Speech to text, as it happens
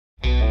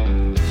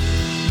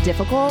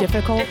Difficult.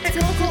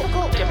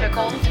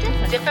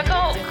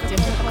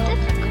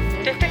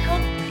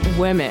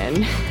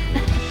 Women.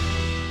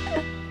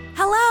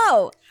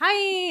 Hello.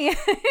 Hi.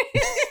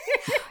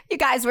 You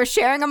guys, we're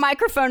sharing a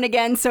microphone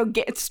again, so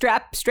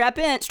strap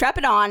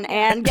it on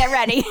and get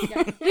ready.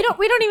 We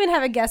don't even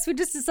have a guest. We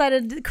just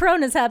decided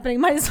Corona's happening.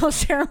 Might as well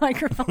share a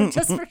microphone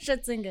just for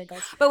shits and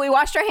giggles. But we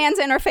washed our hands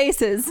and our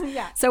faces,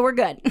 so we're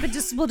good. But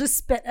we'll just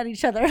spit at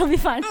each other. It'll be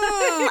fine.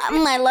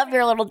 I love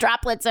your little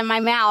droplets in my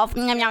mouth.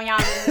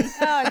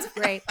 Oh, it's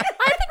great.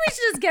 I think we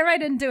should just get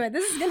right into it.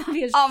 This is going to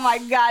be Oh my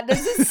God,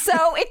 this is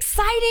so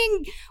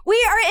exciting.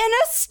 We are in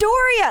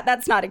Astoria.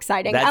 That's not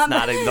exciting. That's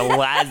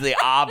the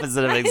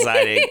opposite of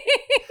exciting.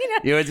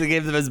 You went to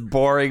give the most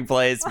boring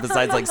place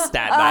besides like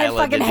Staten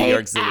Island in New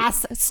York City.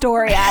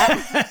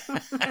 Astoria.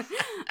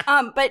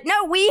 But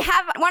no, we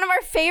have one of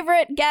our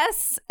favorite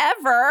guests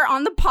ever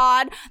on the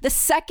pod, the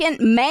second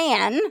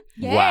man.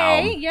 Yay,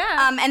 wow.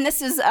 Yeah. And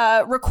this is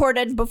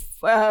recorded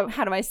before,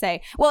 how do I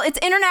say? Well, it's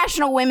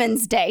International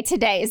Women's Day.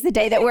 Today is the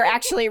day that we're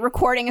actually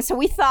recording. And so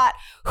we thought,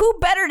 who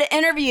better to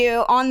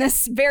interview on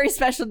this very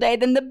special day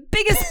than the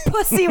biggest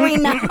pussy we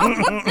know?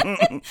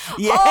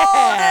 Yeah.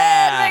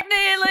 Holden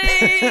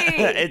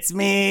McNeely. It's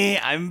me.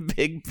 I'm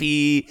Big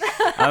P.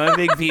 I'm a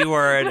big P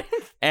word.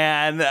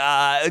 And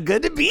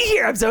good to be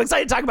here. I'm so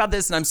excited to talk about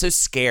this. And I'm so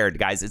scared,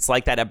 guys. It's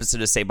like that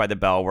episode of Saved by the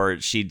Bell where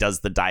she does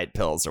the diet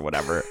pills or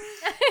whatever.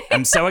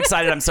 I'm so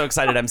excited. I'm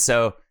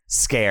so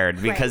scared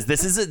because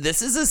this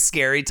is a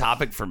scary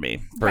topic for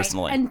me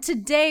personally. Right. And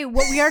today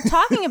what we are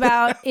talking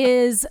about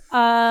is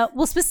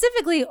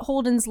specifically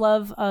Holden's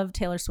love of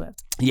Taylor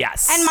Swift.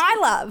 Yes. And my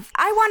love.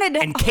 I wanted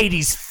to... And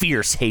Katie's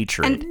fierce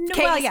hatred. I'm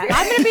going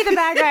to be the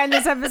bad guy in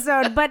this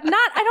episode, but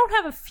I don't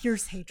have a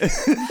fierce hatred.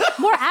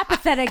 More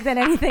apathetic than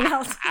anything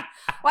else.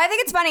 Well, I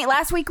think it's funny.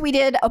 Last week we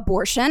did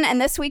abortion,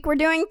 and this week we're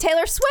doing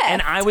Taylor Swift.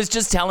 And I was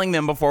just telling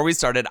them before we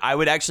started, I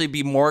would actually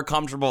be more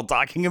comfortable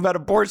talking about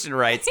abortion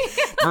rights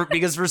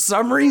because for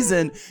some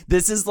reason,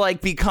 this has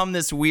like become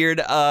this weird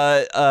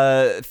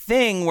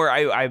thing where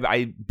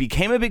I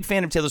became a big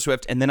fan of Taylor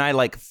Swift, and then I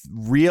like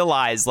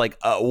realized like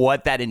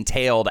what that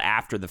entailed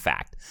after the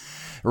fact.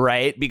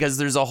 Right? Because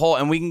there's a whole,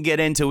 and we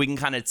can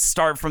kind of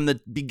start from the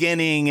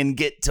beginning and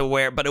get to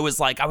where, but it was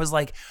like, I was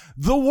like,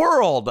 the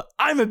world,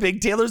 I'm a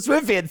big Taylor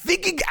Swift fan,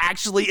 thinking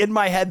actually in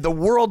my head, the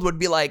world would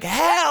be like,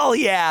 hell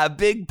yeah,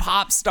 big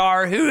pop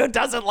star. Who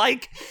doesn't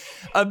like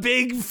a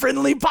big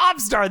friendly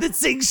pop star that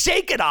sings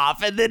Shake It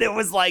Off? And then it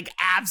was like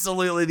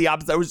absolutely the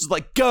opposite. I was just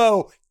like,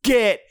 go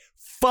get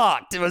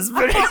fucked. It was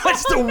pretty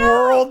much the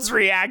world's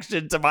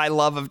reaction to my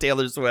love of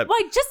Taylor Swift. Well,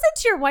 I just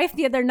said to your wife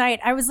the other night,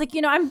 I was like,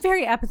 I'm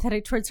very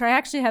apathetic towards her. I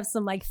actually have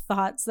some like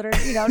thoughts that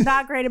are,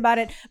 not great about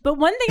it. But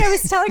one thing I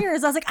was telling her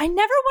is I was like, I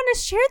never want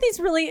to share these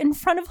really in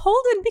front of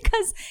Holden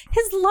because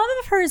his love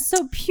of her is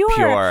so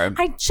pure.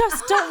 I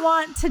just don't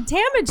want to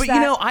damage but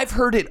that. I've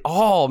heard it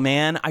all,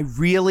 man. I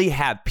really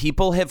have.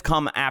 People have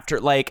come after,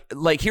 like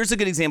here's a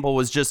good example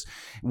was just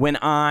when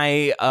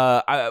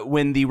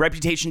when the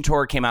Reputation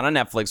tour came out on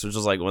Netflix, which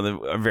was like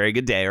a very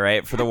good day,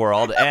 right, for the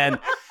world. And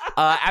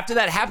after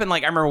that happened,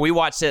 like I remember we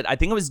watched it, I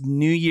think it was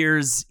New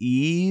Year's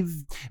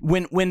Eve.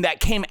 When that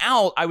came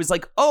out, I was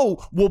like,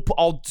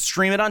 I'll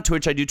stream it on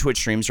Twitch. I do Twitch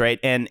streams, right?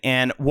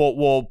 And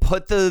we'll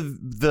put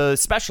the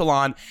special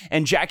on,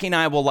 and Jackie and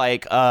I will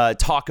like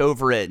talk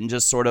over it and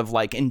just sort of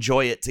like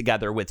enjoy it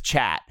together with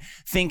chat,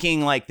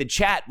 thinking like the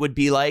chat would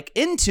be like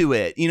into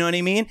it, you know what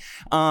I mean?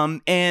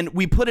 And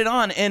we put it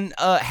on, and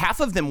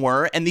half of them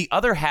were, and the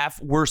other half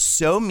were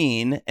so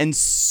mean and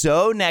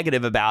so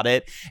negative about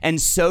it, and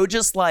so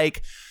just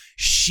like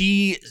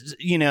she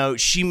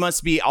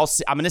must be, I'm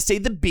going to say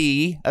the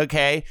B,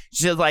 okay?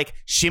 She's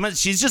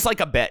just like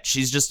a bitch.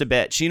 She's just a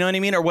bitch, you know what I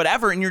mean? Or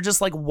whatever. And you're just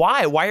like,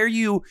 why? Why are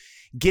you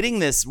getting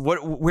this?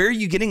 Where are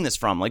you getting this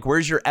from? Like,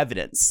 where's your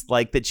evidence?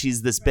 Like that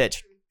she's this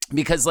bitch?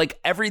 Because like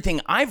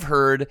everything I've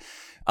heard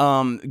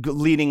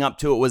leading up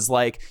to it was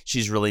like,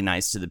 she's really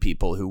nice to the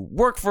people who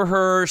work for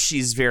her.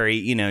 She's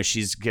very,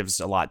 she's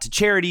gives a lot to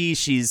charity.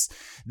 She's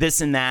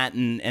this and that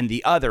and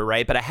the other,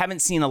 right? But I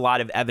haven't seen a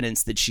lot of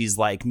evidence that she's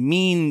like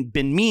been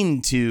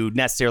mean to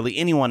necessarily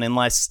anyone,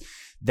 unless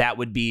that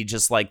would be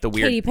just like the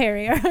weird Katy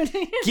Perry.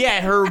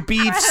 Yeah, her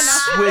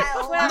beefs with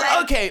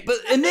okay, but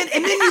and then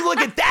you look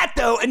at that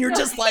though, and you're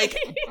just like,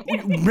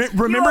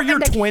 remember your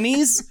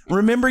 20s.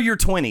 Remember your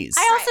 20s.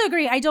 I also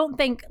agree. I don't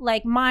think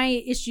like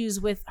my issues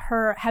with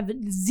her have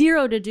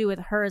zero to do with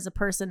her as a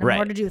person, and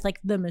more to do with like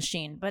the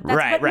machine. But that's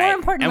right. More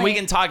importantly, and we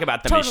can talk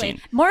about the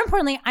machine. More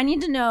importantly, I need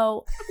to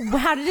know,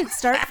 how did it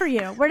start for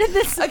you? Where did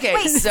this? Okay,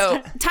 wait,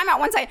 so time out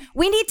one second.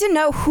 We need to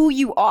know who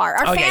you are.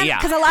 Our fans,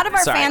 because a lot of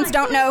our fans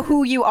don't know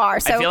who you are.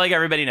 So I feel like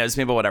everybody knows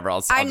me, but whatever.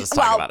 I'll just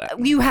talk about it.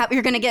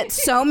 You're going to get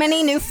so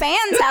many new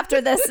fans after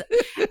this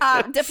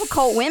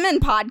Difficult Women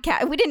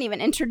podcast. We didn't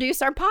even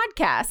introduce our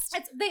podcast.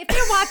 If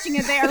they're watching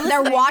it,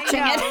 they're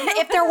watching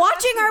If they're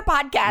watching our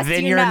podcast,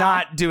 then you're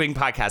not doing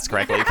podcasts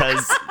correctly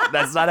because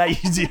that's not how you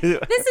do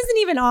it. This isn't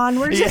even on.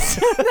 We're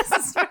just, we're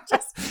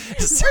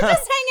just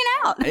hanging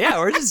out. Yeah,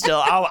 we're just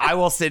still. I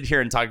will sit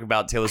here and talk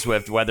about Taylor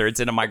Swift, whether it's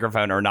in a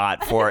microphone or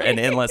not, for an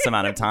endless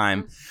amount of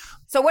time.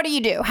 So what do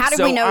you do? How did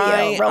we know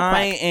you? Real quick.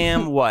 I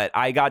am what?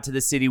 I got to the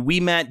city.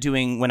 We met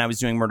when I was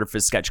doing Murder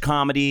Fist sketch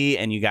comedy,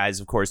 and you guys,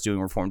 of course, doing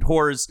Reformed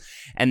Whores.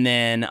 And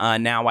then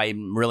now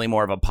I'm really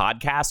more of a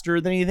podcaster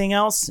than anything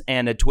else,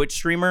 and a Twitch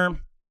streamer.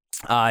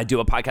 I do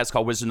a podcast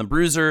called Wizard and the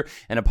Bruiser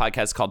and a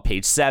podcast called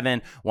Page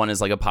 7. One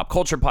is like a pop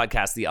culture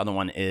podcast. The other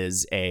one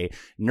is a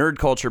nerd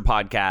culture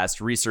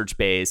podcast,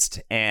 research-based.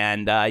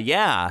 And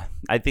yeah,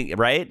 I think,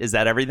 right? Is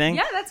that everything?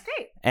 Yeah, that's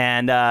great.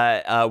 And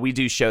we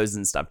do shows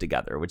and stuff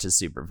together, which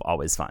is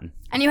always fun.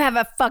 And you have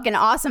a fucking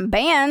awesome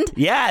band.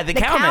 Yeah, the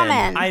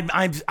Cowmen.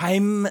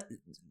 I'm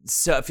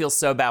so, I feel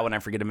so bad when I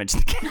forget to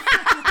mention the Cowmen.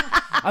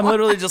 I'm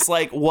literally just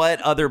like, what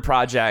other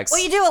projects?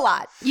 Well, you do a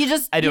lot.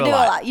 I do a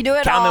lot. You do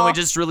it Cowmen, all. we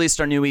just released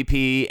our new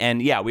EP,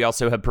 and yeah, we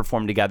also have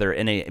performed together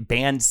in a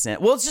band.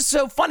 Well, it's just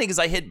so funny because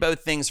I hit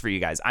both things for you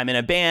guys. I'm in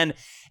a band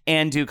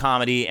and do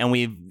comedy, and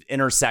we've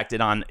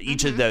intersected on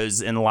each of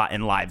those in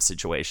live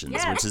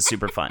situations, which is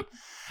super fun.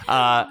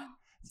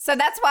 So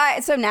that's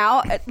why. So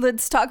now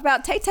let's talk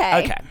about Tay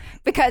Tay. Okay.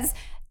 Because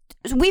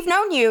we've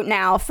known you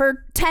now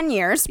for 10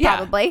 years,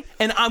 probably. Yeah.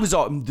 And I was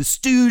all the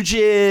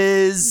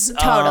Stooges,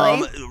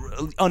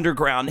 totally,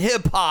 underground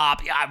hip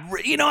hop. Yeah,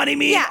 you know what I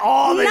mean? Yeah,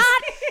 all this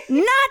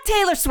not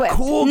Taylor Swift.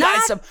 Cool guy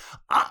stuff.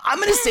 I'm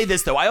going to say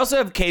this, though. I also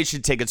have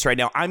Keisha tickets right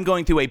now. I'm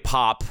going through a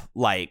pop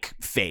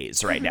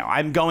phase right now.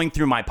 I'm going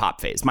through my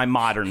pop phase, my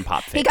modern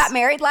pop phase. He got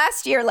married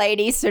last year,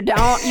 ladies, so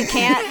you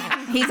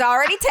can't. He's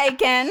already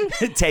taken.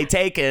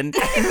 Taken.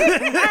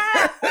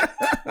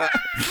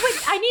 Wait,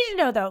 I need to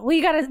know though.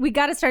 We gotta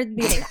start at the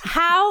beginning.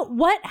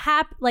 What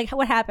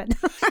happened?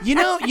 you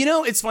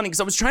know, it's funny because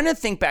I was trying to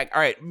think back.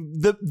 All right,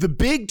 the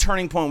big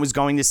turning point was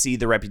going to see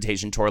the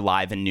Reputation tour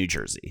live in New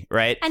Jersey,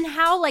 right? And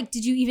how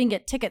did you even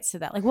get tickets to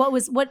that? Why were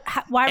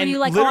you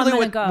like, literally I'm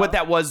gonna go? What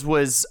that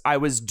was I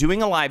was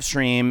doing a live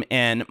stream,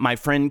 and my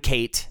friend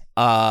Kate,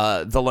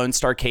 the Lone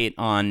Star Kate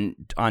on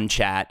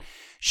chat,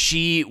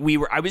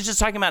 I was just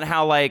talking about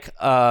how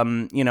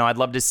I'd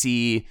love to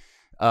see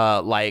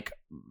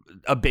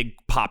a big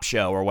pop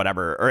show or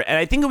whatever, and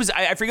I think it was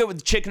I forget what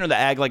the chicken or the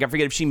egg. I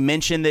forget if she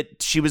mentioned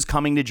that she was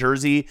coming to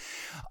Jersey,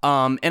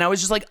 and I was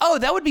just like, oh,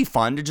 that would be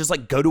fun to just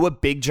go to a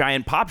big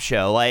giant pop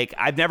show.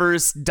 I've never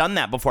done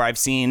that before. I've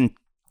seen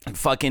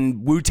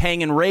fucking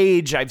Wu-Tang and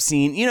Rage. I've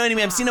seen, you know what I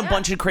mean? I've seen a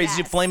bunch of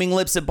crazy Flaming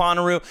Lips at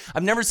Bonnaroo.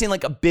 I've never seen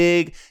a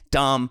big,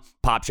 dumb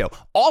pop show.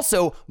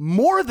 Also,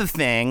 more the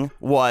thing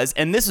was,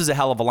 and this was a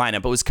hell of a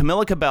lineup, it was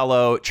Camila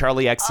Cabello,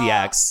 Charlie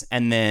XCX,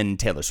 and then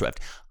Taylor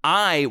Swift.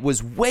 I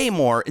was way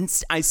more, and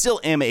I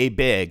still am a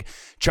big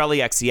Charlie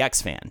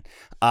XCX fan,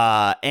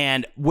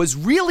 and was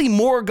really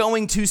more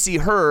going to see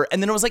her,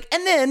 and then it was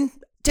and then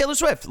Taylor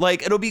Swift.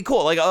 It'll be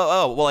cool.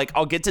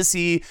 I'll get to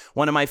see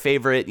one of my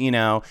favorite,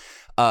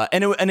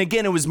 and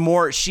again, it was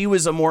more, she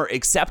was a more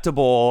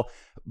acceptable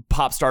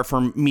pop star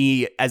for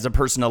me as a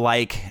person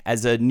to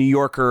as a New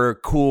Yorker,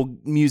 cool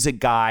music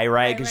guy,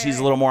 right? Because she's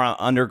a little more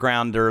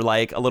underground or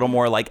a little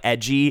more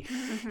edgy,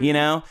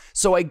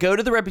 So I go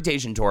to the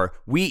Reputation tour.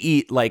 We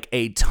eat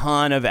a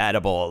ton of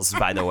edibles,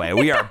 by the way.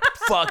 We are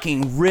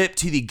fucking ripped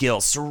to the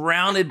gills,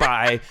 surrounded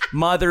by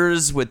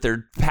mothers with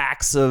their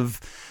packs of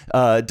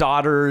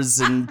daughters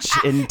and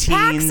teens.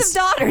 Packs of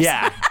daughters.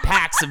 Yeah,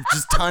 packs of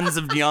just tons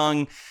of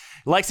young.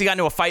 Lexi got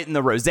into a fight in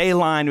the Rosé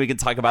line. We could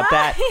talk about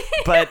that.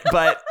 But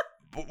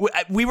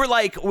we were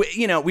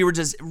we were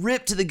just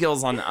ripped to the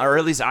gills or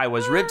at least I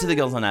was ripped to the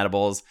gills on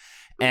edibles.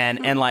 And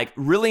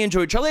really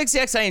enjoyed Charlie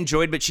XCX. I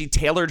enjoyed, but she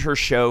tailored her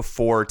show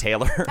for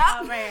Taylor.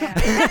 Oh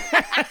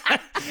man!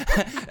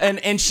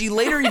 and she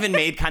later even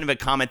made kind of a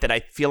comment that I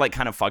feel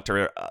kind of fucked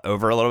her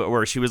over a little bit,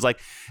 where she was like,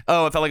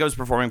 "Oh, I felt like I was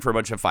performing for a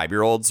bunch of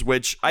 5-year-olds,"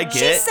 which I get. She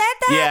said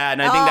that? Yeah,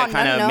 and I think that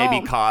kind of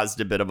maybe caused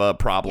a bit of a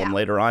problem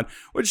later on,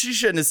 which she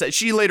shouldn't have said.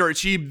 She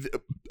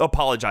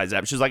apologized.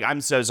 She was like,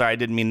 "I'm so sorry, I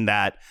didn't mean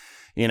that."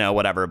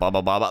 Whatever, blah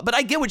blah blah blah. But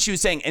I get what she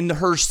was saying. And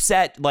her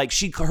set,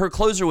 her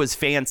closer was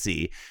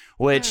Fancy,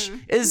 which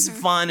is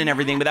fun and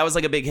everything, but that was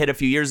a big hit a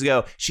few years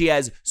ago. She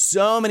has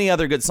so many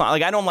other good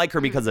songs. I don't like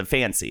her because of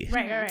Fancy.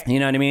 Right. You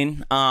know what I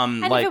mean?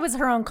 And if it was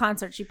her own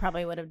concert, she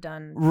probably would have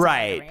done.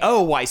 Right.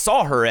 Oh, I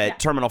saw her at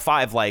Terminal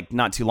 5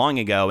 not too long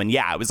ago, and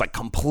yeah, it was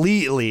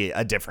completely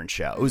a different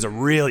show. It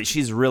was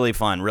she's really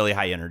fun, really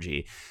high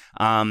energy.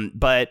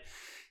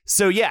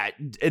 So yeah,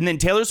 and then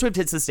Taylor Swift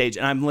hits the stage,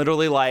 and I'm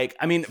literally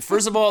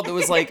first of all, there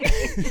was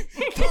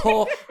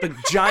the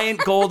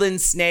giant golden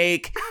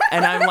snake,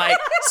 and I'm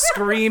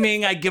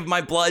screaming, I give my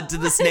blood to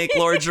the snake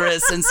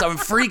lordress, and so I'm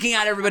freaking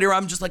out everybody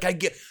around. I'm just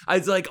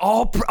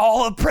all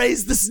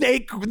praise the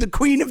snake, the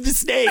queen of the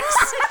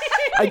snakes.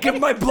 I give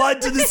my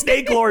blood to the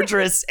snake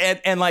lordress.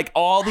 And like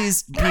all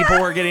these people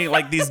were getting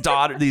like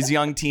these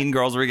young teen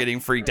girls were getting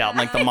freaked out. And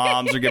like the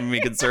moms were giving me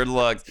concerned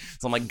looks.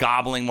 So I'm like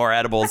gobbling more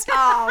edibles.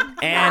 Oh,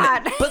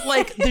 God. But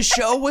like the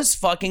show was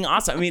fucking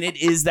awesome. I mean, it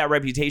is that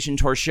Reputation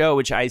tour show,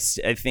 which I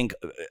think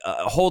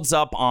holds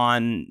up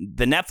on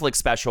the Netflix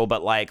special,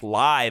 but like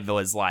live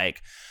was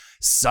like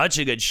such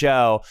a good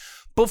show.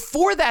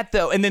 Before that,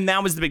 though, and then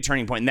that was the big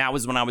turning point. And that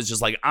was when I was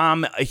just like,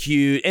 I'm a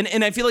huge,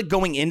 and I feel like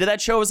going into that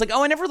show, I was like,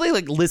 oh, I never really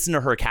like listened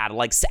to her catalog,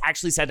 like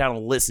actually sat down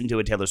and listened to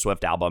a Taylor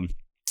Swift album.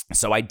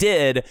 So I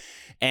did,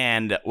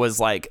 and was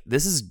like,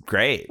 this is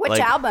great. Which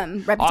like,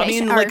 album?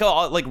 Reputation? I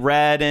mean, like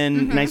Red and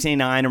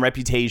 1989 and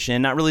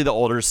Reputation, not really the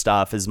older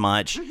stuff as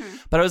much.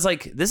 But I was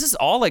like, this is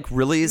all like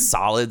really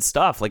solid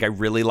stuff. Like I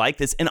really like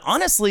this. And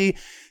honestly,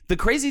 the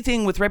crazy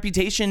thing with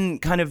Reputation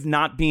kind of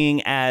not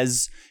being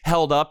as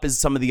held up as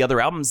some of the other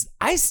albums,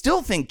 I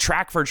still think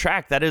track for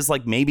track, that is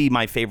like maybe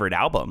my favorite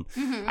album.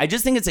 I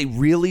just think it's a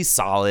really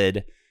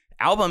solid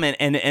album.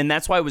 And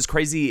that's why it was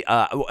crazy.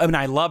 I mean,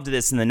 I loved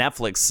this in the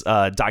Netflix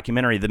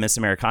documentary, the Miss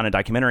Americana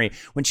documentary,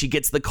 when she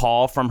gets the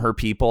call from her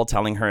people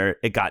telling her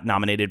it got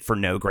nominated for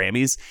no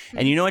Grammys.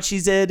 And you know what she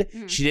did?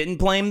 She didn't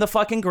blame the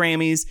fucking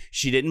Grammys.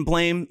 She didn't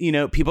blame,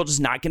 people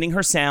just not getting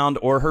her sound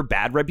or her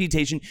bad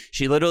reputation.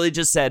 She literally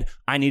just said,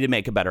 I need to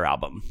make a better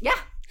album. Yeah.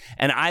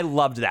 And I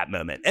loved that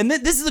moment. And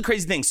this is the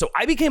crazy thing. So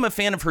I became a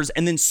fan of hers.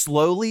 And then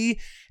slowly,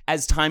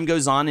 as time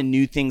goes on and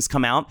new things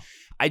come out,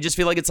 I just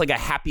feel like it's like a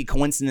happy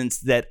coincidence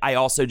that I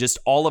also just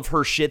all of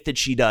her shit that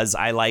she does,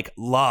 I like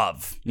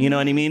love. You know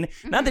what I mean?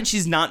 Not that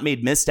she's not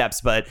made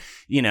missteps, but,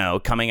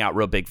 coming out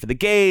real big for the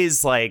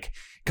gays, like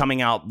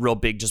coming out real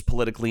big just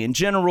politically in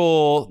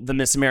general, the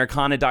Miss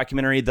Americana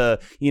documentary,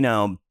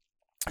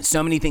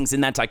 so many things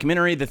in that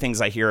documentary, the things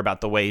I hear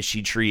about the way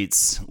she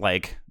treats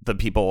like the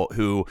people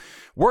who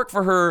work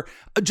for her,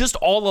 just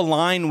all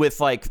align with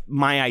like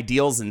my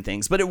ideals and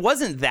things. But it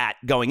wasn't that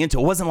going into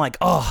it. It wasn't like,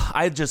 oh,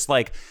 I just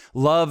like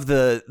love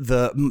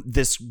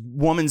this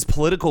woman's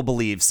political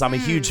beliefs. I'm a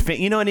huge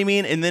fan. You know what I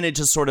mean? And then it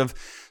just sort of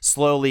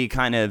slowly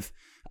kind of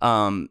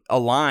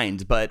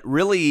aligned. But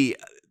really,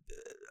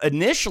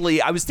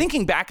 initially, I was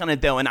thinking back on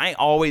it though, and I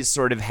always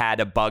sort of had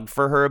a bug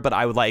for her, but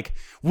I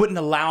wouldn't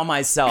allow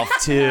myself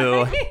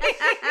to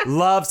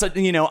love such,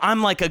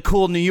 I'm like a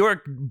cool New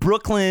York,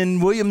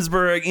 Brooklyn,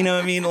 Williamsburg, you know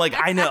what I mean? Like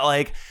I know,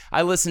 like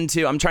I'm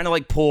trying to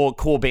like pull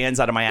cool bands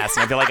out of my ass,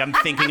 and I feel like I'm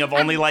thinking of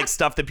only like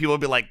stuff that people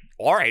would be like,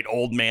 all right,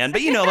 old man,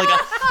 but like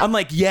I'm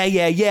like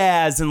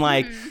yeahs and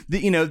like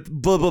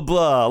blah blah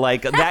blah,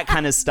 like that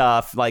kind of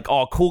stuff, like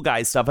all cool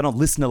guy stuff. I don't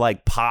listen to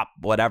like pop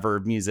whatever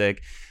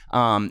music.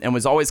 And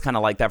was always kind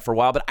of like that for a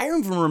while. But I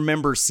don't even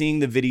remember seeing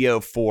the video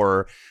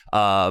for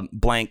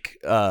Blank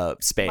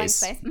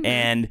Space.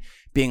 And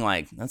being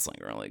like, that's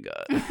like really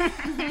good.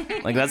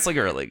 Like that's like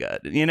really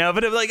good, but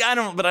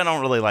I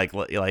don't really like,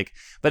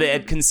 but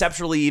it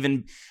conceptually,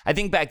 even I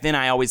think back then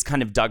I always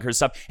kind of dug her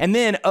stuff. And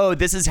then,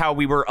 this is how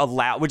we were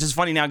allowed, which is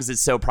funny now because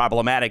it's so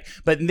problematic,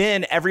 but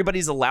then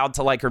everybody's allowed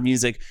to like her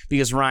music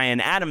because Ryan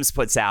Adams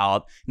puts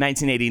out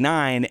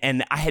 1989,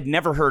 and I had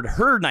never heard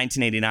her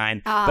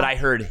 1989, but I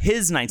heard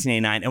his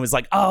 1989 and was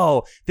like,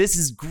 oh, this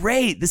is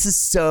great. This is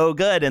so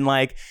good. And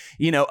like,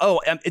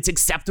 it's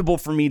acceptable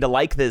for me to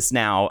like this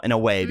now in a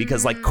way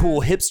because like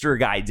cool hipster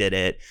guy did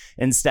it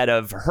instead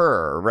of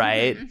her,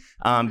 right?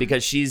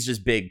 Because she's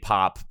just big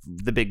pop,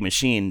 the Big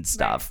Machine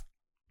stuff,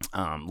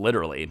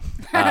 literally.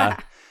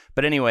 But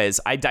anyways,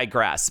 I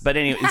digress. But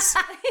anyways,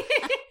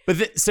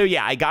 so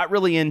yeah, I got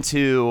really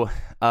into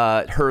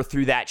her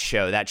through that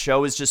show. That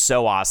show was just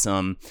so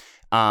awesome.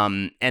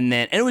 And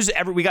it was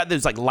we got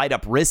those like light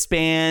up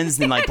wristbands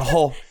and like the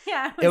whole.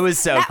 Yeah, it was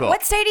so cool.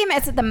 What stadium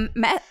is it? The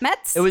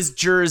Mets? It was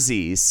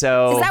Jersey.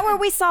 So is that where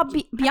we saw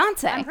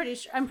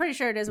Beyonce? I'm pretty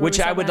sure it is.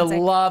 Which I would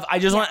love. I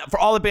just want for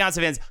all the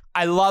Beyonce fans.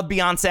 I love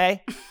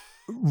Beyonce.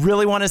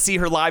 Really want to see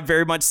her live,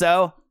 very much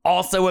so.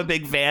 Also a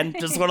big fan.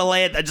 Just want to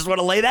lay it. I just want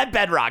to lay that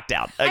bedrock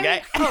down.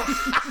 Okay.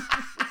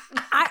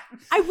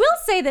 I will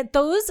say that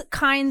those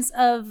kinds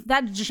of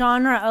that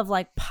genre of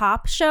like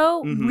pop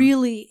show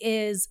really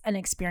is an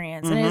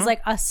experience and it is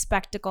like a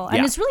spectacle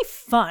and it's really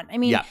fun. I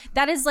mean,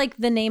 that is like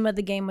the name of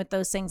the game with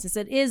those things is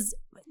it is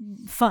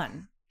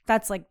fun.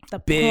 That's like the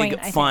big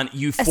point, fun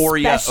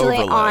euphoria especially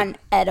overload on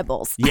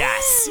edibles.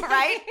 Yes.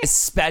 Right?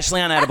 Especially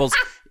on edibles.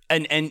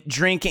 And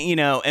drinking,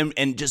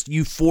 and just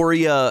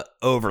euphoria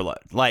overload,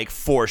 like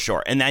for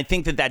sure. And I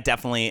think that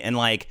definitely, and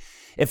like,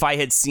 if I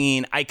had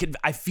seen, I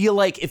feel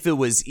like if it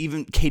was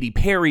even Katy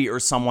Perry or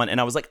someone,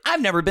 and I was like,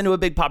 I've never been to a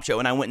big pop show,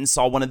 and I went and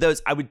saw one of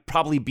those, I would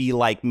probably be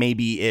like,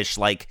 maybe-ish,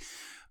 like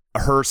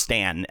her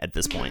stan at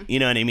this point. You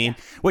know what I mean?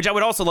 Which I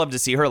would also love to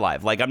see her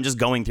live. Like, I'm just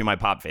going through my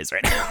pop phase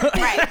right now.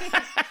 Right.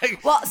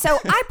 Well, so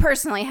I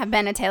personally have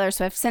been a Taylor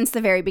Swift since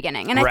the very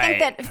beginning. And I think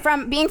that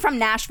from being from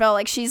Nashville,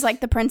 like she's like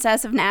the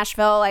princess of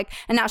Nashville, like,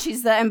 and now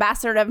she's the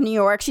ambassador of New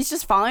York. She's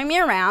just following me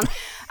around.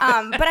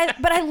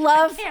 But I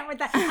love. I can't with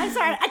that. I'm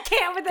sorry. I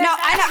can't with that. No,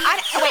 I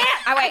know. Wait.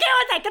 I can't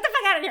with that. Get the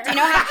fuck out of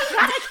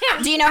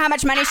here. Do you know how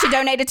much money she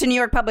donated to New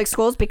York Public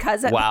Schools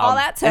because of all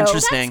that? So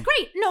Interesting. That's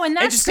great. No, and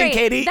that's Interesting,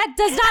 great. Katie. That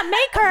does not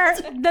make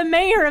her the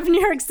mayor of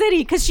New York City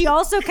because she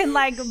also can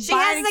like. She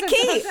has the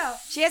key.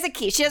 She has a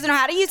key. She doesn't know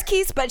how to use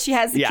keys, but she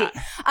has the key.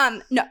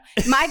 No,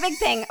 my big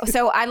thing.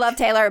 So I love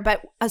Taylor,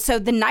 but so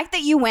the night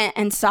that you went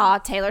and saw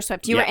Taylor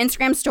Swift, you were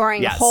Instagram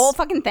storying the whole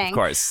fucking thing. Of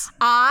course.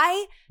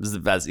 It was the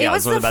best. Yeah, it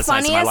was one of the best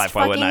nights of my life.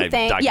 Why wouldn't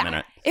I document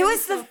it?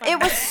 It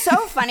was so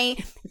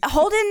funny.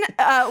 Holden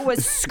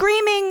was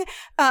screaming,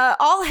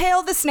 "All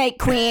hail the Snake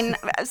Queen,"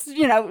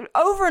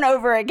 over and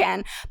over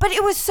again. But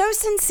it was so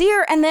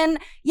sincere. And then,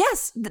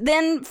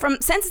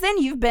 since then,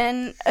 you've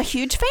been a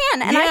huge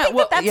fan, and I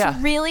think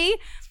that's really,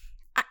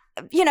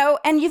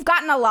 and you've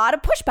gotten a lot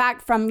of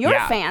pushback from your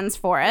fans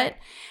for it.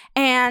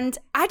 And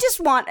I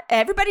just want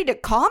everybody to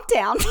calm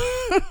down.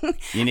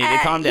 You need to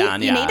calm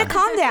down. You need to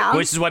calm down.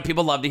 Which is what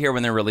people love to hear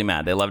when they're really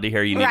mad. They love to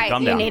hear you need to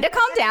calm down. You need to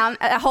calm down.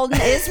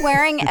 Holden is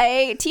wearing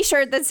a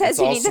T-shirt that says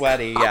you need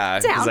sweaty, to calm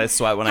down. because I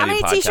sweat when I do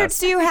podcasts. How many T-shirts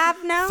do you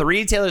have now?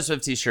 3 Taylor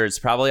Swift T-shirts.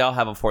 Probably I'll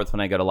have a 4th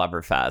when I go to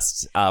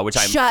Loverfest, which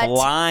I'm Shut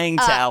flying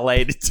to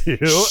LA to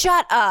do.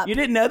 Shut up. You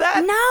didn't know that?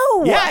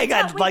 No. Yeah, I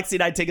got Lexi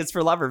and I tickets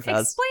for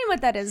Loverfest. Explain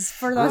what that is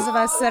for those of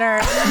us that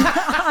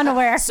are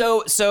unaware.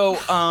 So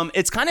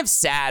it's kind of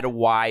sad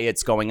why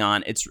it's going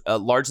on. It's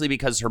largely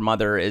because her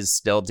mother is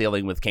still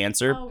dealing with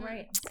cancer. Oh,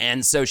 right.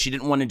 And so she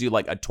didn't want to do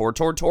like a tour.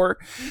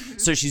 Mm-hmm.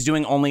 So she's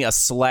doing only a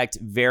select,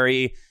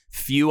 very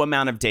few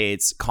amount of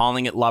dates,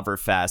 calling it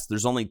Loverfest.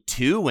 There's only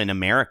 2 in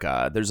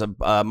America. There's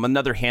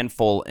another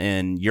handful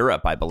in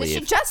Europe, I believe.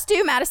 Did she just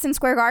do Madison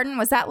Square Garden?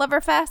 Was that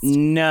Loverfest?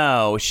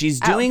 No, she's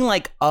doing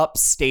like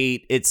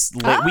upstate. It's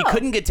like, we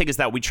couldn't get tickets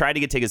to that. We tried to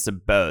get tickets to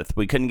both.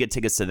 We couldn't get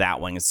tickets to that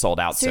one. It's sold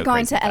out. So you're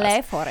going to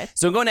LA for it.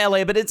 So I'm going to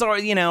LA, but it's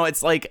already,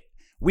 it's like,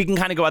 we can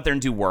kind of go out there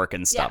and do work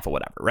and stuff or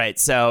whatever, right?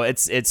 So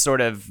it's sort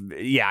of,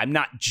 I'm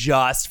not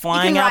just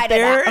flying out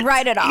there.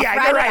 Write it off. Yeah,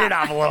 I can write it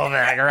off a little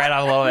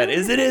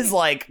bit. It is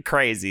like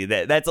crazy.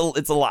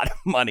 It's a lot of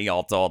money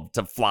all told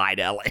to fly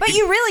to LA. But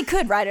you really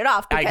could write it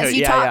off because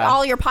you talk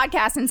all your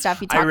podcasts and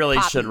stuff. You talk I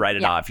really should write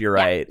it off. You're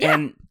right. Yeah.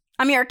 And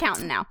I'm your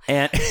accountant now.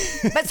 And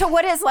but so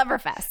what is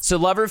Loverfest? So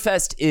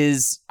Loverfest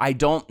is, I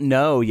don't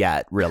know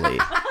yet, really.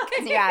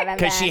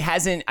 Because she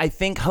hasn't, I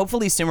think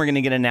hopefully soon we're going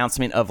to get an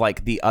announcement of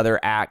like the other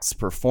acts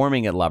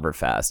performing at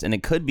Loverfest. And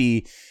it could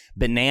be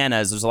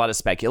bananas. There's a lot of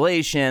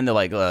speculation. They're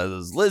like,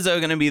 is Lizzo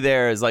going to be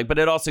there? It's like, but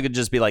it also could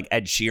just be like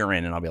Ed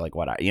Sheeran. And I'll be like,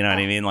 what? You know what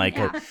I mean? Like,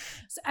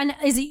 and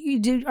is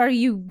it are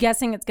you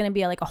guessing it's going to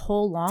be like a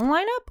whole long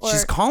lineup? Or?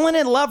 She's calling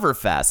it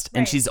Loverfest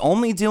and she's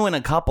only doing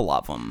a couple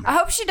of them. I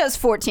hope she does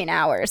 14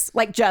 hours,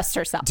 like just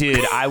herself.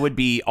 Dude, I would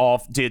be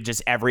off,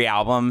 just every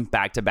album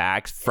back to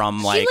back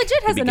from like she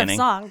legit has the beginning.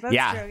 Enough songs.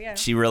 That's true. Yeah,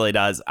 she really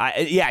does.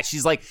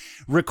 She's like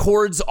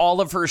records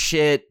all of her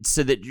shit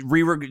so that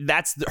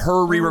that's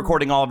her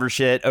re-recording all of her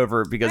shit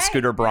over because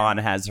Scooter Braun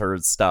has her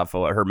stuff,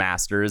 her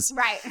masters.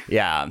 Right.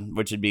 Yeah,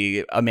 which would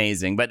be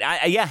amazing. But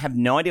I have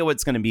no idea what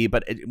it's going to be,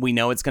 but we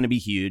know it's going to be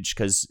huge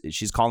because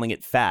she's calling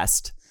it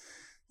Fest.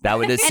 That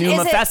would assume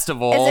a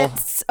festival.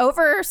 Is it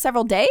over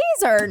several days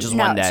or just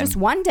one day? It's just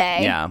one day.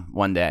 Yeah,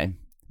 one day.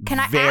 Can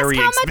I ask how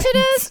much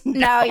it is?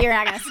 No, you're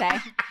not going to say.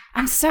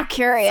 I'm so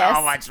curious.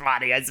 So much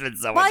money. I spent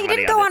so much money. Well, you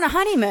didn't go on a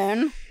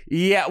honeymoon.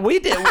 Yeah, we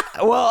did.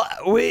 Well,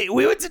 we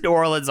went to New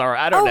Orleans.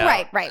 I don't know.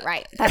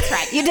 Right. That's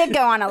right. You did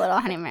go on a little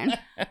honeymoon.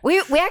 We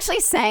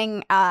actually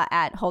sang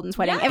at Holden's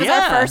wedding. It was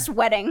our first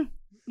wedding.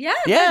 Yeah,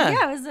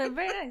 it was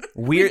very nice.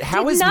 Weird.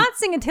 How is not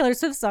sing a Taylor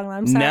Swift song?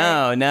 I'm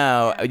sorry.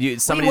 No.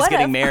 Somebody's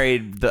getting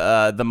married.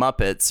 The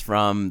Muppets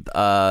from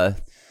the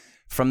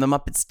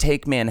Muppets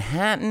Take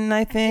Manhattan,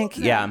 I think.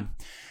 Yeah.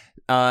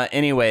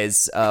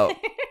 Anyways.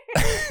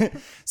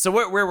 So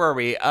where were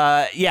we?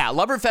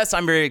 Loverfest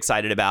I'm very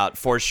excited about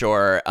for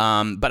sure.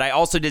 But I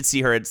also did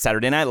see her at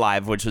Saturday Night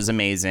Live, which was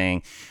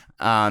amazing.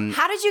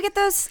 How did you get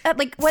those?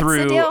 What's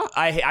the deal?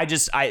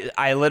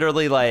 I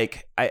literally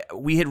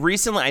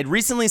I'd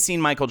recently seen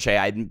Michael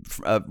Che.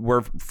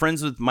 We're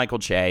friends with Michael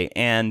Che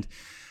and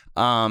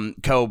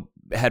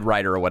co-head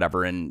writer or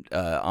whatever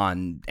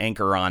on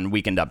Anchor on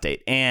Weekend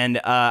Update.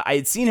 And I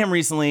had seen him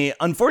recently,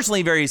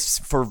 unfortunately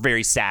for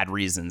very sad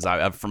reasons,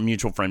 from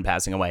mutual friend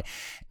passing away.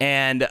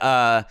 And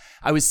I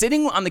was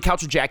sitting on the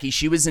couch with Jackie.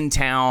 She was in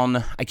town.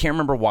 I can't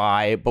remember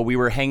why, but we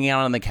were hanging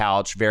out on the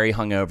couch, very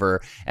hungover.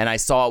 And I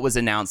saw it was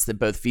announced that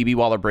both Phoebe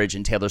Waller-Bridge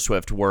and Taylor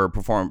Swift were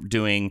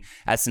doing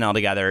SNL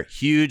together.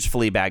 Huge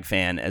Fleabag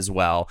fan as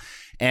well.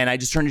 And I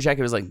just turned to Jackie.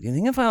 I was like, do you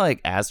think if I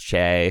asked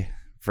Che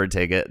for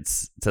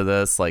tickets to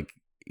this,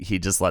 he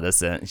just let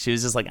us in? She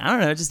was just like, I don't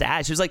know, just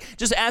ask. She was like,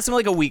 just ask him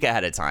a week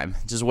ahead of time.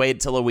 Just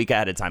wait till a week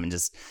ahead of time and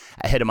just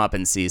hit him up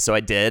and see. So I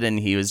did. And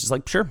he was just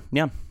like, sure.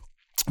 Yeah.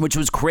 which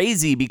was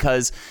crazy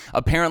because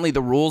apparently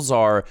the rules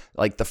are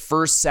like the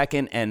first,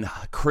 second, and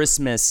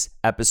Christmas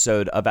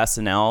episode of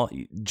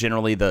SNL,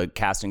 generally the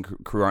cast and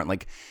crew aren't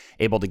like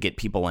able to get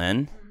people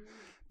in,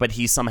 but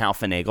he somehow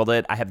finagled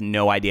it. I have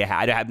no idea how.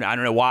 I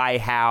don't know why,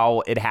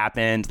 how it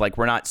happened. Like,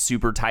 we're not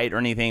super tight or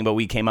anything, but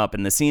we came up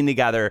in the scene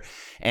together,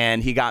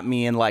 and he got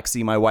me and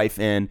Lexi, my wife,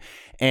 in.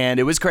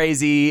 And it was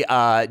crazy.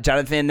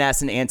 Jonathan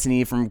Ness and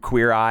Antony from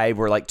Queer Eye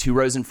were like 2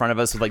 rows in front of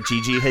us with like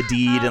Gigi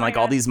Hadid and like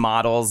all these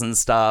models and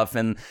stuff.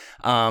 And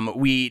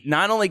we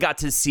not only got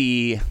to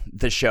see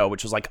the show,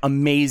 which was like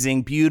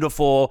amazing,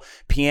 beautiful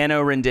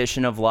piano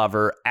rendition of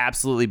Lover,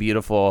 absolutely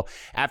beautiful.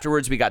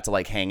 Afterwards, we got to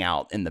like hang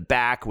out in the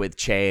back with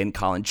Che and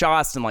Colin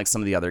Jost and like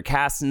some of the other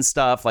cast and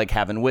stuff, like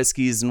having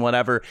whiskeys and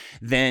whatever.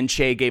 Then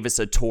Che gave us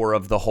a tour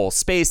of the whole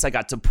space. I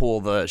got to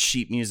pull the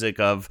sheet music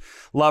of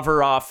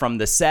Lover off from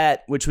the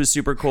set, which was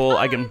super cool. Cool.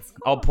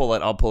 I'll pull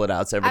it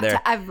out. It's over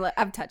there.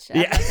 I've touched it.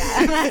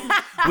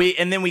 Yeah.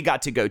 And then we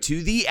got to go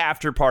to the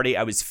after party.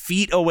 I was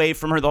feet away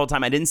from her the whole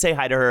time. I didn't say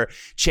hi to her.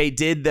 Che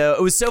did though.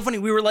 It was so funny.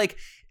 We were like,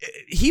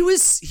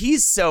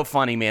 he's so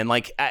funny, man.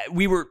 Like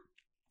we were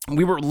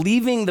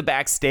leaving the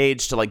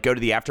backstage to like go to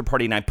the after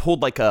party, and I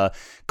pulled like a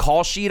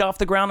call sheet off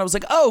the ground. I was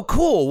like, oh,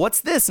 cool.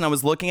 What's this? And I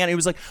was looking at it. He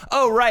was like,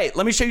 oh, right.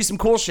 Let me show you some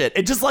cool shit.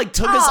 It just like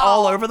took us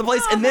all over the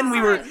place. And then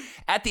we were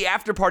at the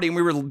after party and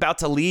we were about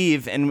to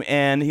leave, and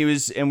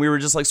we were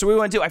just like, so what do we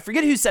want to do? I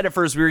forget who said it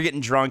first. We were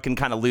getting drunk and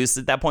kind of loose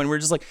at that point. We were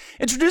just like,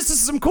 introduce us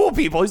to some cool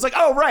people. He's like,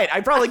 oh, right.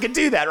 I probably could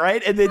do that,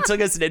 right? And then took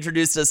us and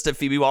introduced us to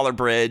Phoebe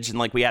Waller-Bridge, and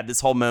like we had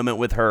this whole moment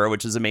with her,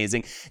 which was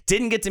amazing.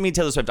 Didn't get to meet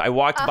Taylor Swift. I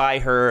walked by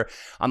her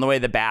on the way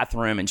to the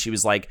bathroom, and she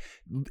was like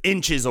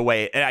inches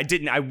away,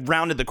 and I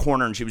rounded the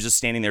corner, and she was just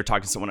standing there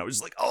talking to someone. I was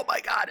just like, oh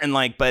my God, and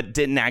like, but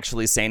didn't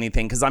actually say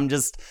anything because I'm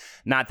just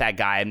not that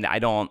guy. I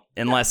don't,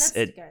 unless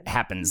it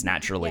happens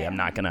naturally. Yeah. I'm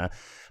not gonna.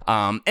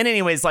 And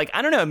anyways, like,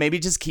 I don't know, maybe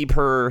just keep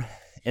her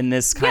in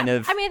this kind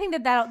of. I mean, I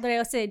think that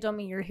they'll say don't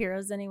meet your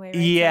heroes anyway. Right?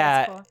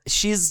 Yeah, so cool.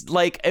 She's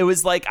like, it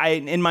was like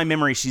in my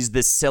memory, she's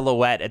this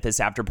silhouette at this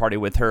after party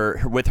with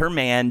her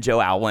man Joe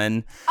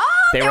Alwyn. Oh,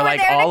 they were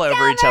like all together.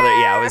 Over each other.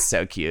 Yeah, it was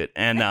so cute.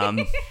 And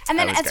and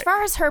then as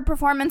far as her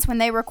performance when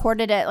they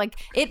recorded it, like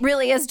it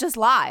really is just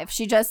live.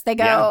 They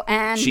go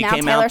and she now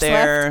came Taylor out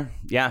there.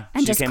 Swift, yeah,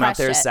 and she came out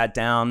there, it. sat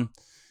down,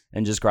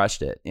 and just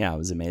crushed it. Yeah, it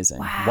was amazing.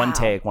 Wow. One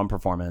take, one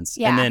performance,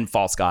 yeah. And then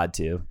False God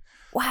too.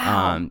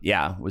 Wow.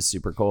 Yeah, it was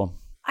super cool.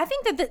 I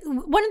think that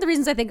one of the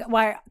reasons I think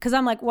because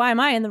I'm like, why am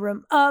I in the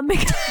room?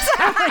 Because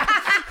I'm like,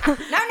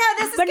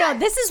 this is good. No,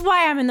 this is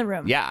why I'm in the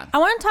room. Yeah. I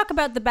want to talk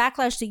about the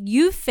backlash that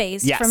you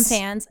faced from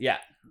fans. Yeah.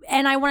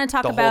 And I want to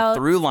talk the about whole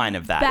through line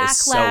of that is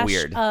so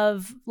weird.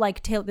 Of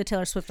like the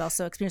Taylor Swift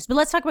also experience. But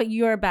let's talk about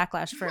your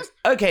backlash first.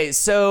 Okay,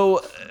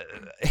 so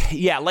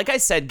yeah, like I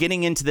said,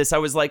 getting into this, I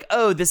was like,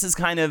 oh, this is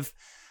kind of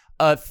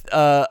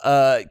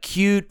a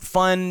cute,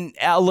 fun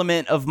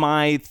element of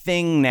my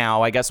thing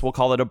now. I guess we'll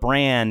call it a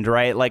brand,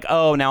 right? Like,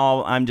 oh,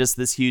 now I'm just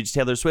this huge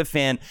Taylor Swift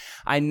fan.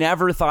 I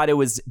never thought it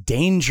was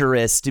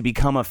dangerous to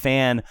become a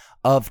fan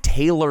of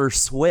Taylor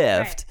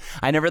Swift. Right.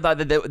 I never thought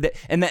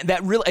that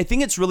really, I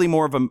think it's really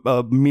more of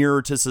a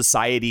mirror to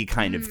society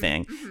kind of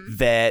thing. Mm-hmm.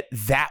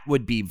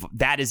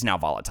 That is now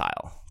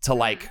volatile to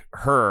like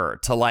her,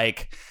 to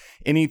like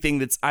anything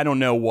that's, I don't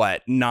know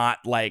what, not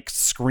like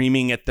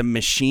screaming at the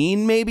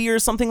machine maybe or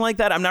something like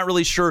that. I'm not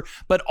really sure.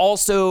 But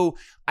also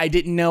I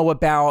didn't know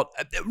about,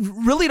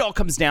 really it all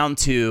comes down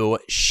to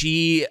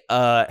she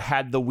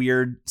had the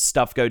weird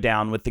stuff go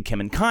down with the Kim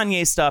and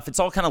Kanye stuff. It's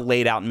all kind of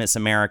laid out in Miss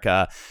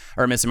America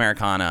or Miss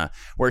Americana,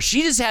 where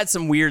she just had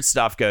some weird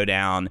stuff go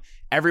down.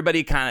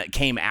 Everybody kind of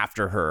came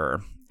after her.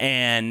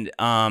 And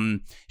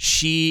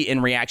she, in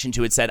reaction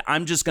to it, said,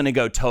 I'm just going to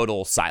go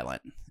total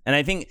silent. And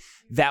I think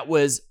that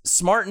was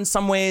smart in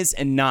some ways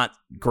and not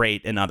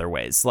great in other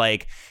ways.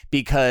 Like,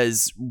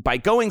 because by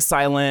going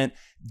silent,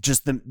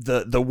 just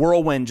the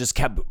whirlwind just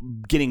kept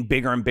getting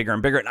bigger and bigger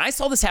and bigger. And I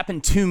saw this happen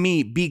to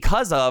me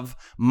because of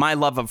my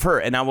love of her.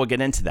 And I will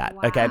get into that.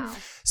 Wow. Okay.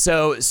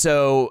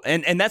 So,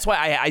 and that's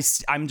why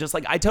I'm just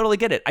like, I totally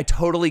get it. I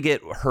totally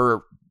get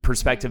her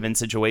perspective and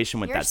situation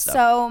with that stuff.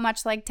 So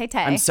much like Tay-Tay.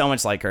 I'm so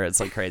much like her.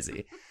 It's like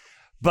crazy.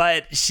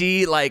 But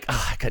she like,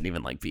 I couldn't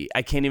even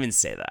I can't even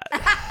say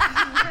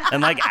that.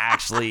 And like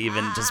actually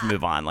even just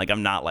move on. Like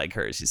I'm not like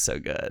her. She's so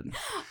good.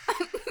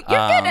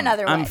 You're good in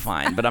other ways. I'm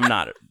fine, but I'm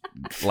not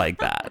like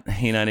that.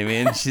 You know what I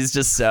mean? She's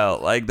just so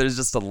like, there's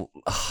just oh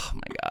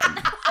my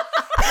God.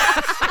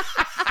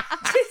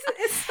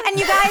 And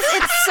you guys,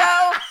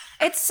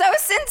 it's so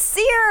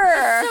sincere.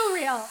 It's so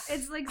real.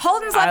 It's like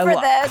Holden's love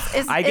for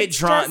this. I get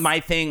drunk.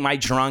 My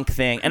drunk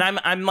thing, and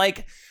I'm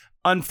like,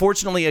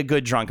 unfortunately, a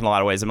good drunk in a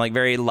lot of ways. I'm like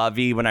very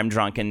lovey when I'm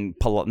drunk and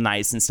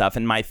nice and stuff.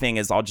 And my thing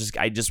is,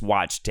 I just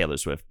watch Taylor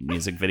Swift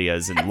music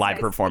videos and live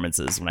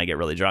performances when I get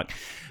really drunk,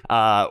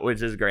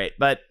 which is great.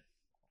 But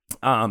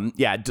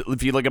yeah,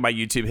 if you look at my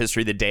YouTube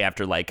history, the day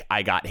after like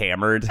I got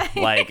hammered,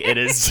 like it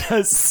is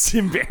just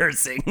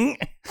embarrassing.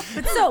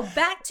 But so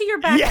back to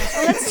your backlash.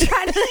 Yeah. Let's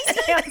try to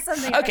stay on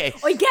something. Okay.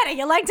 We get it.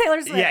 You like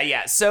Taylor Swift.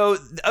 Yeah. So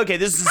okay,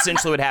 this is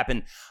essentially what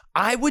happened.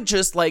 I would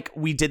just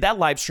we did that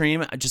live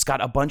stream. I just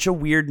got a bunch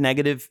of weird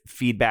negative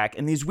feedback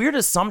and these weird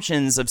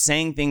assumptions of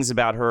saying things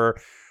about her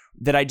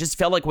that I just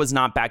felt like was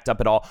not backed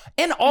up at all.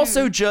 And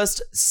also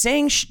just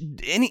saying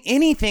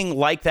anything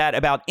like that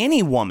about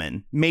any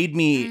woman made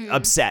me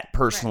upset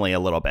personally a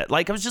little bit.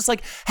 Like, I was just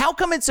like, how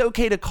come it's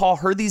okay to call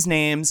her these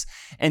names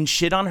and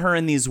shit on her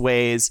in these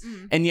ways,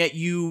 and yet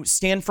you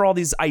stand for all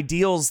these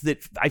ideals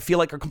that I feel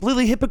like are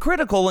completely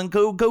hypocritical and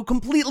go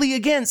completely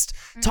against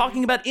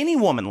talking about any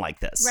woman like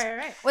this.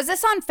 Right. Was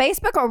this on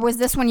Facebook or was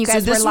this when you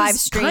guys were live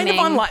streaming? Kind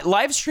of on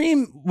live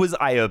stream was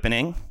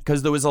eye-opening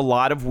because there was a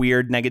lot of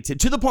weird negativity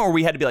to the point where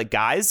we had to be like,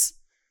 guys,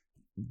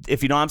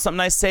 if you don't have something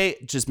nice to say,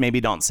 just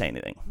maybe don't say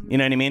anything. You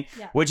know what I mean?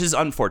 Yeah. Which is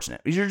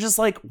unfortunate. You're just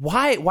like,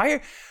 why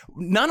are,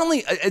 not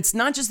only, it's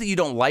not just that you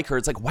don't like her,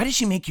 it's like, why does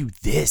she make you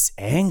this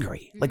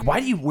angry? Like,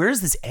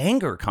 where's this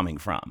anger coming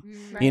from?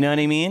 Right. You know what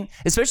I mean?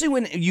 Especially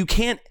when you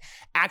can't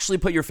actually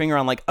put your finger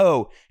on like,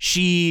 oh,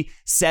 she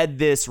said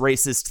this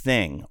racist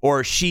thing,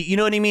 or she, you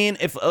know what I mean?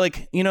 If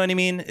like, you know what I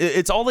mean?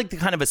 It's all like the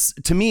kind of,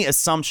 to me,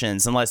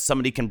 assumptions, unless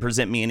somebody can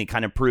present me any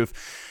kind of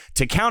proof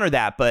to counter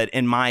that. But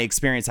in my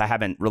experience, I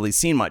haven't really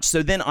seen much.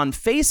 So then on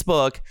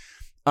Facebook,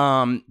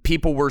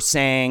 people were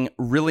saying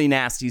really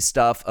nasty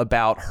stuff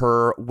about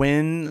her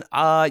when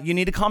You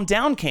Need to Calm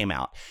Down came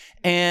out.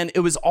 And it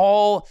was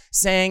all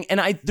saying,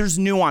 and there's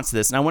nuance to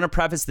this, and I want to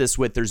preface this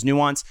with there's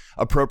nuance.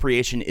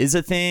 Appropriation is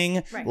a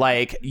thing, right.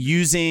 Like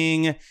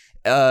using,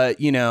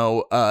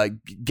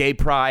 gay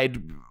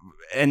pride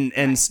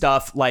and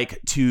stuff like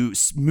to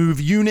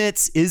move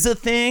units is a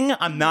thing.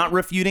 I'm not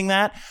refuting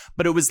that,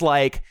 but it was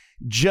like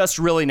just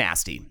really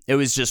nasty. It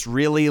was just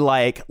really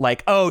like,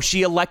 oh,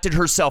 she elected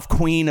herself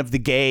queen of the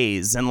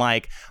gays and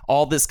like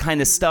all this kind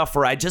of stuff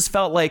where I just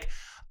felt like,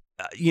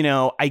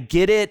 I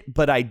get it,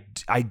 but I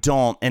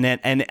don't. And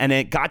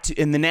it got to,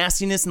 and the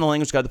nastiness and the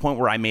language got to the point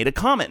where I made a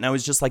comment and I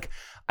was just like,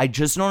 I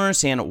just don't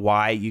understand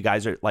why you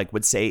guys are like,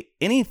 would say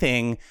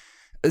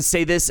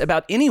this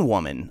about any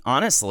woman,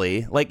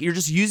 honestly. Like, you're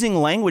just using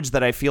language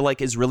that I feel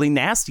like is really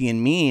nasty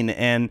and mean,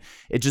 and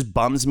it just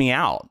bums me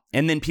out.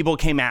 And then people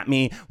came at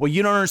me, well,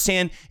 you don't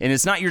understand, and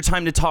it's not your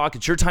time to talk,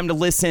 it's your time to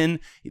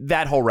listen,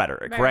 that whole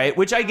rhetoric, right?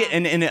 Which I get,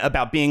 and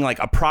about being like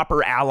a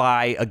proper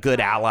ally, a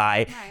good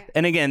ally. Right.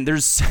 And again,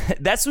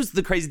 that's what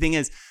the crazy thing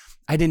is,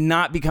 I did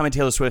not become a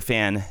Taylor Swift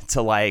fan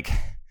to like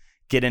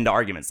get into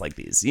arguments like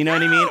these, you know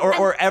what I mean?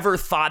 Or ever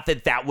thought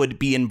that would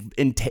be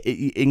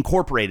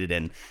incorporated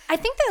in. I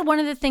think that one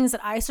of the things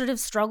that I sort of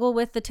struggle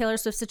with the Taylor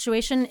Swift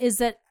situation is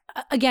that,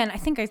 again, I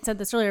think I said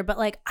this earlier, but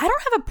like, I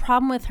don't have a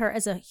problem with her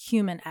as a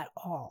human at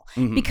all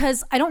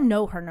because I don't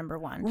know her, number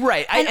one.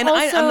 Right.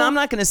 I'm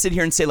not going to sit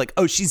here and say like,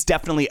 oh, she's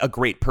definitely a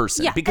great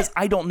person because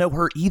I don't know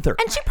her either.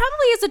 And she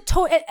probably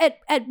is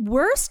at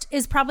worst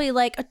is probably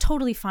like a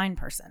totally fine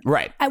person.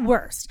 Right. At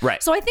worst.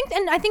 Right. So I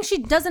think she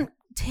doesn't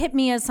hit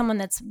me as someone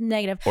that's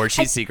negative. Or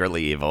she's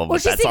secretly evil,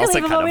 but that's also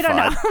kind of we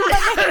fun.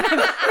 Don't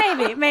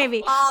know.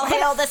 maybe. All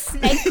hail the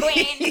Snake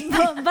Queen.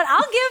 but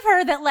I'll give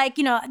her that, like,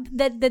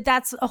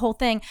 that's a whole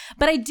thing.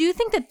 But I do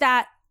think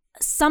that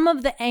some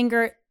of the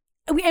anger,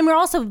 and we're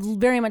also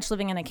very much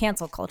living in a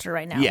cancel culture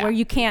right now where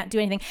you can't do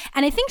anything.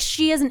 And I think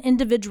she as an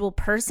individual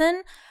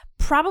person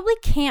probably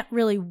can't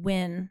really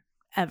win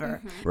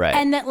ever. Right.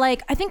 And that,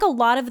 like, I think a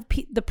lot of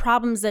the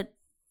problems that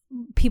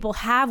people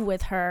have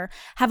with her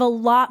have a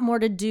lot more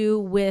to do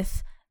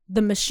with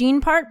the machine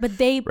part, but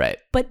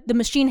the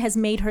machine has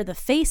made her the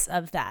face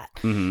of that.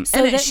 So and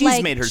that,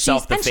 she's made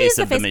herself the face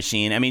of the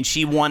machine. I mean,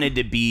 she wanted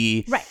to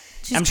be right.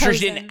 I'm sure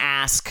she didn't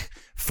ask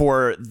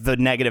for the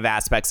negative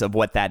aspects of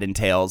what that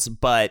entails,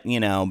 but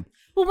Well,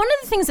 one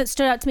of the things that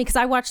stood out to me, because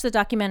I watched the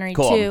documentary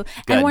too,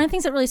 and one of the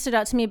things that really stood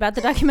out to me about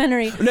the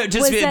documentary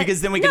because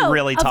then we can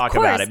really talk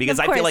about it, because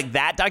I feel like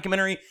that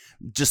documentary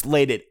just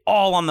laid it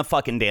all on the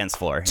fucking dance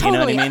floor.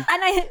 Totally. You know what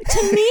I mean? And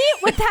to me,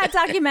 what that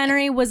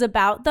documentary was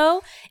about,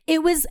 though,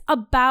 it was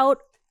about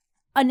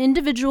an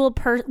individual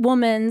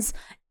woman's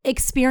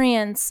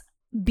experience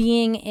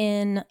being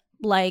in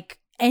like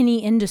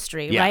any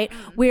industry, right?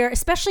 Where,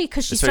 especially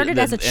because she started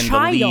as a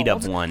child, the lead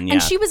of one,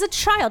 and she was a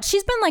child.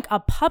 She's been like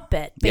a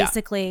puppet,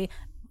 basically.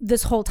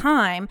 This whole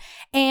time,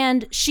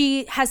 and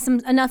she has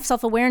enough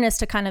self-awareness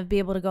to kind of be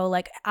able to go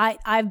like,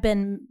 I've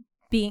been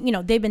being,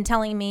 they've been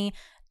telling me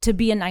to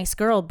be a nice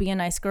girl, be a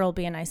nice girl,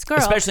 be a nice girl.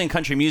 Especially in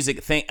country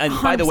music. And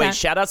 100%. By the way,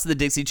 shout outs to the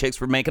Dixie Chicks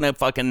for making a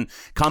fucking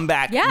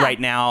comeback right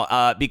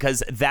now,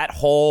 because that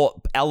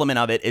whole element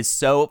of it is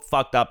so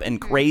fucked up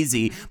and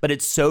crazy, but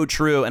it's so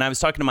true. And I was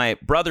talking to my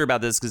brother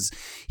about this because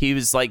he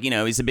was like,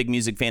 he's a big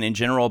music fan in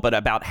general, but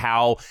about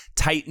how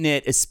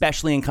tight-knit,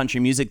 especially in country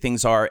music,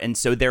 things are. And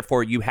so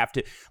therefore you have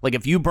to, like,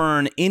 if you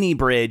burn any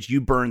bridge, you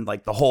burn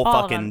like the whole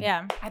fucking city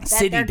down. I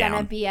bet they're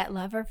going to be at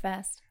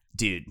Loverfest.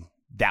 Dude.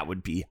 That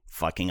would be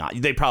fucking awesome.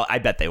 I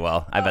bet they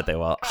will. I bet they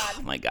will.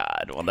 Oh my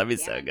God. Well, that'd be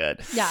so good.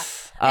 Yeah.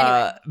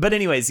 But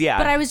anyways,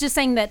 But I was just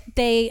saying that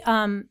they,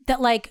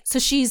 so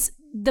she's,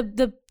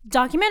 the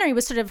documentary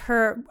was sort of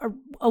her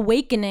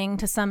awakening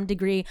to some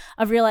degree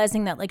of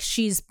realizing that like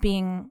she's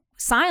being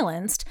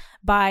silenced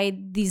by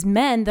these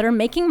men that are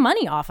making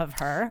money off of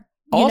her.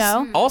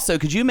 Also,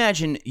 could you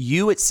imagine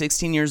you at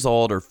 16 years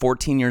old or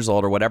 14 years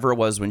old or whatever it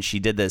was when she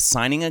did this,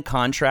 signing a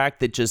contract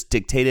that just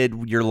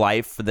dictated your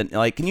life for the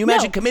can you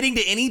imagine committing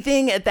to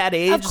anything at that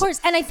age? Of course.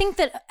 And I think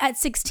that at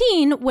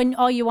 16, when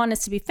all you want is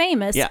to be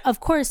famous, of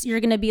course you're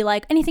going to be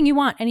like anything you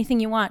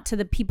want to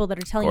the people that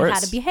are telling you how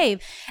to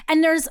behave.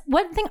 And there's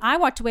one thing I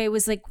walked away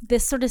was like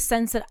this sort of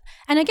sense that,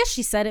 and I guess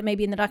she said it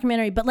maybe in the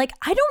documentary, but like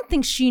I don't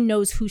think she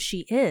knows who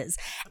she is.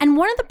 And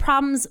one of the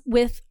problems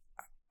with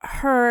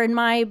her in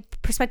my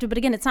perspective, but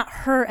again, it's not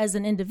her as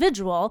an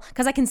individual,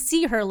 because I can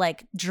see her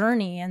like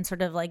journey and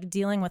sort of like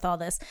dealing with all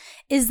this,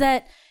 is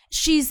that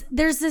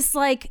there's this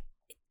like,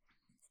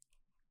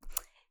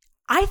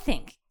 I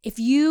think if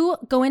you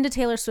go into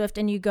Taylor Swift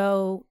and you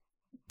go,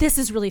 this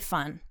is really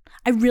fun,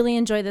 I really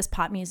enjoy this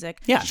pop music.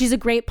 Yeah. She's a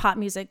great pop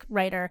music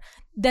writer.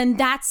 Then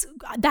that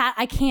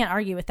I can't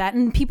argue with that.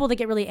 And people that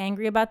get really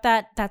angry about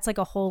that, that's like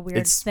a whole weird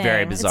thing. It's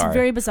very bizarre. It's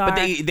very bizarre. But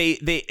they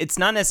it's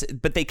not necessarily,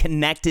 but they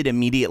connected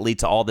immediately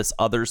to all this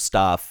other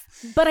stuff.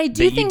 But I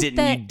do think you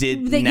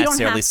didn't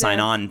necessarily sign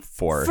on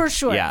for. For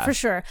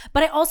sure.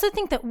 But I also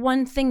think that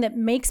one thing that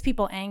makes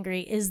people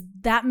angry is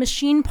that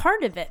machine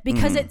part of it,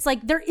 because it's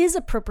like there is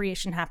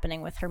appropriation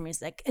happening with her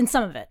music and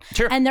some of it.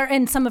 Sure.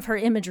 And some of her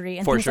imagery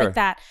and things like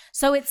that.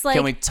 So it's like,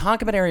 can we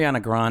talk about Ariana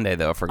Grande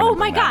though? If we're gonna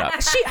bring that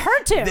up?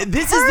 Her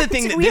too. This is the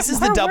thing. This is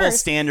the double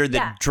standard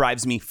that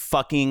drives me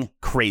fucking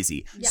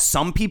crazy. Yeah.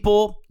 Some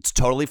people, it's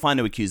totally fine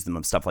to accuse them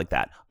of stuff like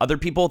that. Other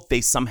people,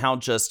 they somehow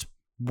just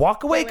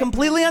walk away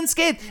completely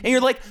unscathed, and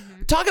you're like,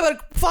 talk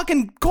about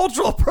fucking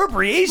cultural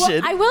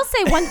appropriation. Well, I will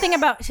say one thing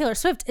about Taylor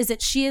Swift is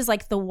that she is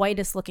like the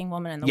whitest looking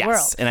woman in the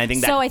world. And I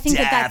think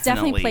that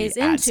definitely plays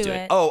into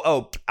it.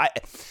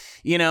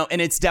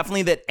 And it's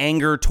definitely that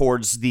anger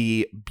towards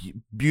the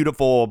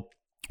beautiful,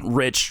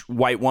 rich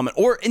white woman,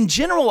 or in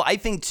general, I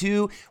think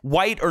too,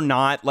 white or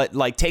not,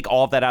 like take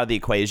all of that out of the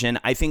equation.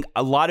 I think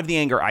a lot of the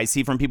anger I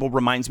see from people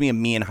reminds me of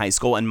me in high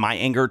school and my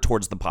anger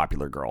towards the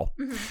popular girl,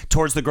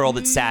 towards the girl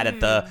that sat at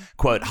the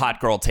quote hot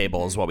girl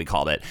table is what we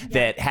called it,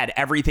 that had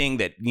everything,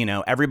 that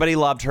everybody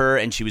loved her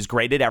and she was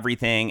great at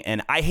everything,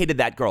 and I hated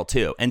that girl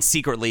too, and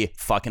secretly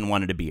fucking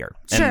wanted to be her.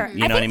 Sure.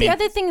 I think the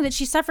other thing that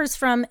she suffers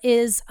from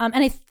is,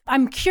 and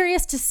I'm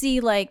curious to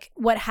see like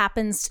what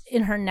happens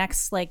in her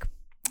next like.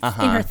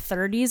 In her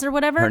 30s or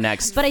whatever. Her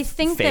next but I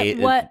think phase,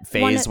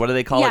 what do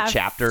they call it?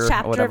 Chapter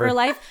of whatever. her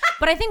life.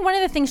 But I think one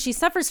of the things she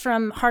suffers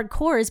from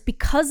hardcore is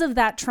because of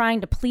that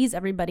trying to please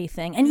everybody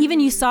thing. And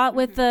even you saw it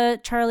with the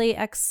Charlie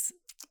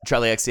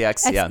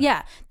XCX,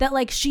 yeah. That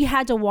like she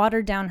had to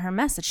water down her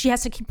message. She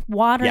has to keep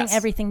watering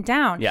everything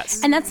down.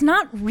 Yes. And that's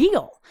not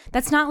real.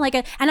 That's not like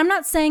and I'm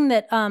not saying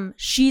that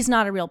she's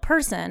not a real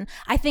person.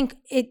 I think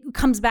it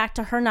comes back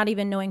to her not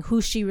even knowing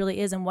who she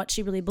really is and what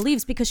she really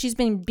believes, because she's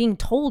been being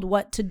told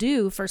what to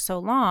do for so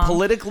long.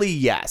 Politically,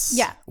 yes.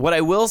 Yeah. What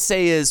I will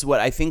say is what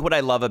I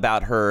love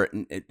about her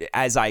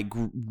as I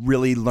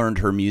really learned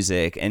her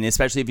music, and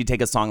especially if you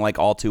take a song like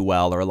All Too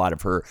Well or a lot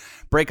of her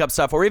breakup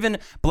stuff, or even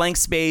Blank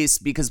Space,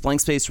 because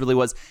Blank Space really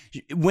was,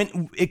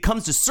 when it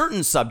comes to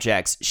certain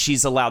subjects,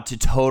 she's allowed to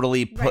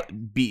totally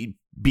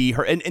be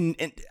her, and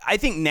I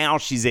think now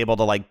she's able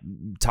to like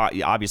talk.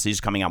 Obviously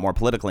she's coming out more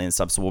politically and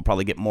stuff, so we'll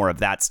probably get more of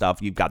that stuff.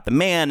 You've got The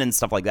Man and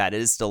stuff like that.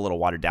 It is still a little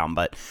watered down,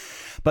 but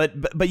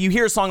you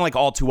hear a song like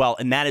All Too Well,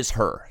 and that is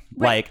her.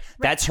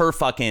 That's her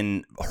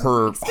fucking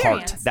her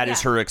experience. Heart. That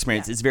is her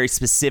experience. It's very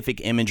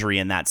specific imagery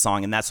in that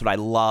song, and that's what I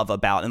love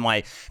about, and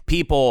why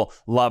people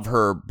love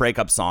her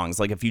breakup songs.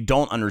 Like, if you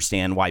don't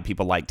understand why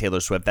people like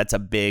Taylor Swift, that's a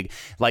big,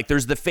 like,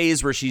 there's the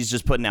phase where she's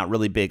just putting out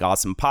really big,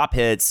 awesome pop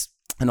hits.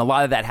 And a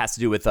lot of that has to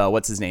do with,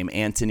 what's his name?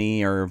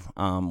 Anthony, or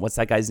what's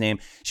that guy's name?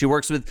 She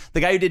works with the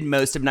guy who did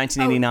most of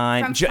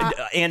 1989.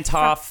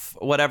 Antoff,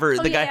 whatever.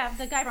 The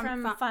guy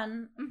from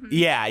Fun. Mm-hmm.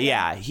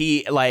 Yeah.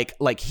 He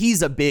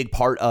he's a big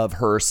part of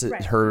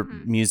her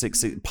music,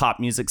 pop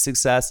music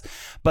success.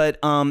 But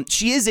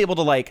she is able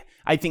to, like,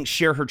 I think,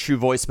 share her true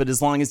voice, but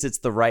as long as it's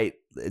the right,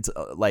 it's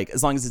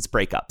as long as it's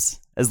breakups,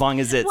 as long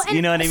as it's,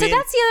 you know what I mean? So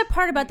that's the other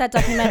part about that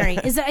documentary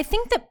is that I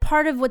think that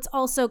part of what's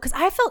also, because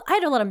I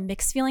had a lot of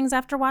mixed feelings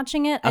after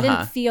watching it. I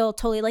didn't feel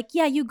totally like,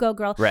 yeah, you go,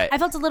 girl. Right. I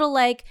felt a little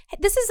like, hey,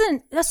 this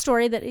isn't a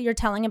story that you're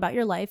telling about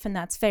your life, and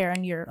that's fair,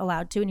 and you're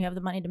allowed to, and you have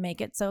the money to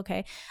make it, so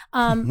okay.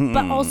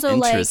 But also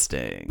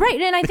interesting. Right,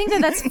 and I think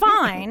that that's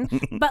fine.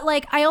 But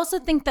like, I also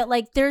think that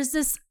like there's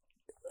this,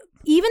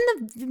 even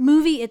the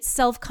movie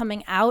itself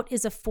coming out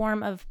is a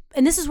form of,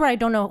 and this is where I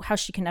don't know how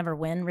she can ever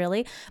win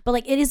really, but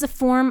like it is a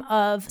form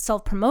of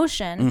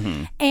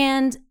self-promotion.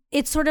 And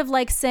it's sort of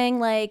like saying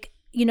like,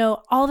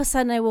 all of a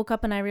sudden I woke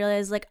up and I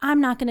realized like,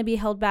 I'm not going to be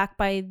held back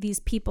by these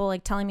people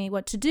like telling me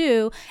what to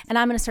do, and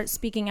I'm going to start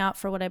speaking out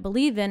for what I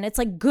believe in. It's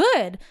like,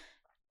 good.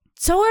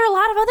 So are a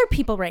lot of other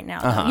people right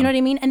now. You know what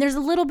I mean? And there's a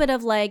little bit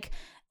of like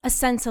a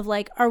sense of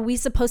like, are we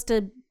supposed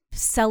to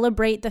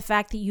celebrate the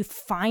fact that you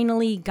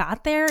finally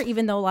got there,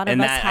 even though a lot of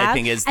us have? I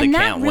think is the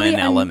can't win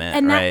element,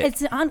 and right?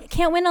 It's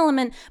can't win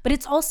element, but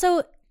it's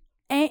also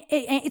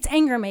it's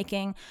anger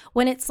making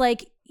when it's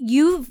like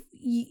you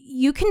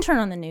can turn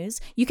on the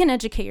news, you can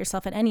educate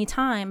yourself at any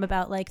time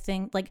about like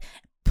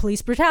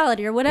police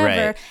brutality or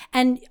whatever. Right.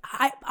 And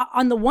I,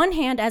 on the one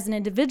hand, as an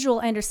individual,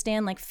 I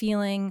understand like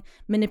feeling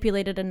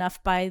manipulated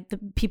enough by the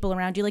people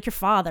around you, like your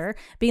father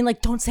being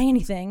like, don't say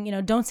anything,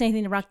 don't say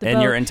anything to rock the boat.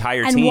 And your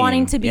entire and team.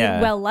 wanting to be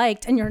well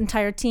liked, and your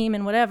entire team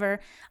and whatever.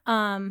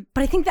 But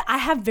I think that I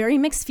have very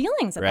mixed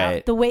feelings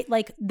about the way,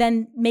 like,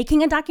 then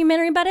making a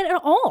documentary about it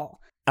at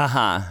all.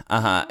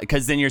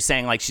 Because then you're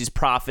saying like she's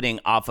profiting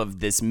off of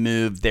this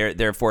move,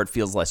 therefore it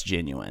feels less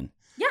genuine.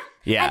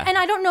 Yeah. And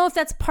I don't know if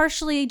that's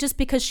partially just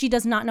because she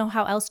does not know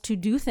how else to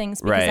do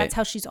things, because that's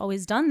how she's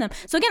always done them.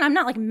 So again, I'm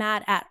not like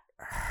mad at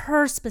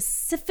her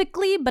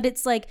specifically, but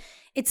it's like,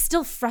 it's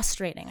still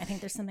frustrating. I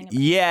think there's something about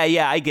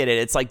Yeah, I get it.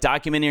 It's like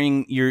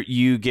documenting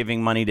you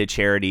giving money to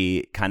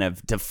charity kind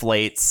of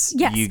deflates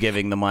you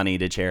giving the money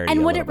to charity.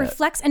 And what it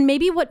reflects, and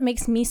maybe what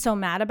makes me so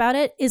mad about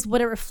it, is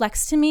what it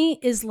reflects to me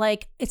is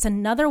like, it's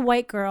another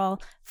white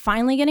girl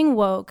finally getting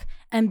woke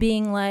and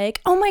being like,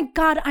 oh my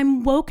God,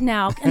 I'm woke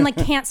now, and like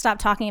can't stop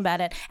talking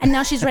about it. And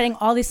now she's writing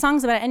all these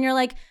songs about it. And you're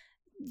like,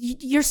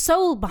 you're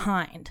so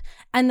behind.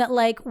 And that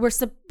like we're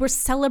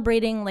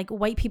celebrating like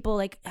white people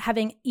like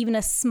having even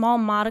a small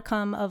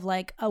modicum of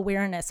like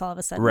awareness all of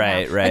a sudden.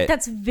 Right. Like,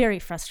 that's very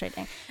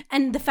frustrating.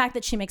 And the fact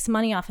that she makes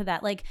money off of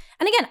that, like,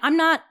 and again, I'm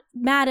not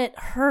mad at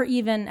her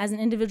even as an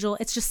individual.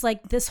 It's just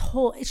like this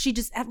whole, she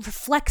just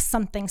reflects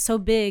something so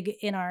big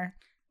in our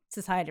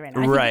society right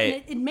now. I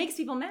think it makes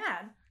people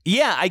mad.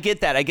 Yeah, I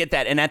get that.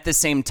 And at the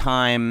same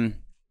time,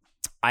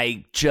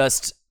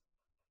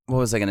 what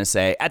was I going to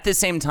say? At the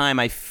same time,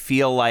 I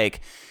feel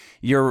like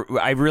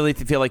I really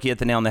feel like you hit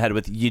the nail on the head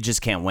with, you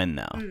just can't win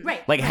though.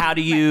 Right. Like, how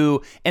do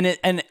you,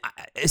 and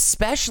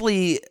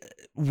especially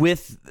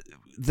with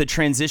the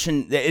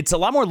transition, it's a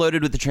lot more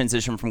loaded with the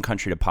transition from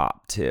country to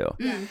pop too,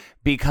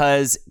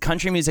 because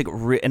country music,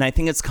 and I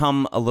think it's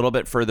come a little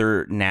bit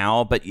further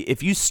now, but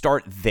if you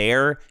start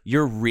there,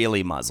 you're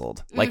really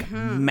muzzled, like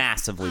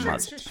massively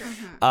muzzled,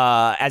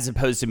 as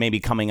opposed to maybe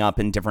coming up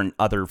in different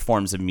other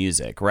forms of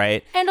music,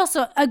 right? And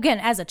also, again,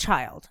 as a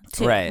child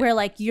too, right, where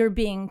like you're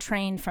being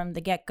trained from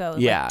the get-go,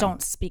 like,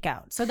 don't speak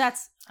out. So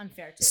that's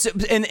unfair too. So,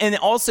 and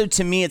also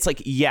to me, it's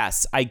like,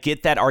 yes, I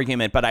get that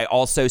argument, but I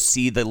also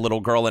see the little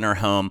girl in her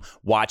home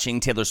watching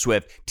Taylor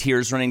Swift,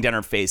 tears running down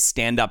her face,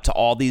 stand up to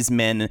all these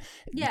men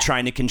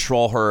trying to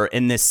control her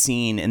in this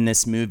scene, in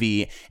this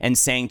movie, and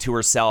saying to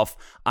herself,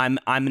 I'm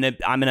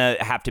gonna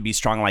have to be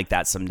strong like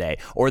that someday.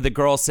 Or the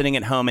girl sitting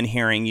at home and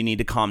hearing, you need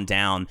to calm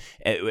down,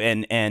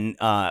 and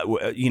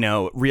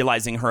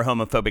realizing her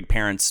homophobic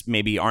parents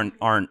maybe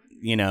aren't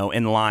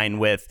in line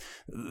with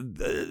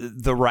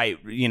the right,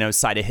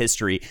 side of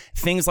history.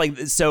 Things like,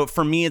 so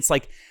for me, it's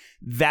like,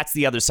 that's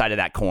the other side of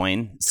that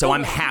coin. So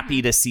I'm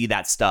happy to see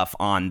that stuff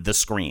on the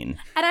screen.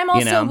 And I'm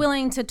also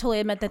willing to totally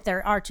admit that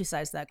there are two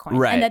sides to that coin.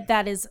 Right. And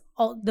that is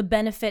all, the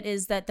benefit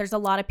is that there's a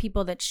lot of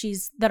people that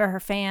are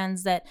her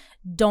fans that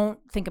don't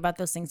think about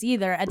those things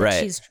either. And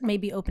that she's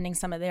maybe opening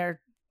some of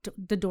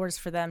the doors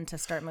for them to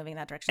start moving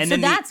that direction. And so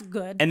that's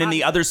good. And then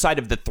the other side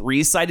of the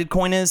three-sided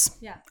coin is,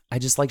 I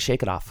just like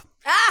Shake It Off.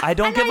 I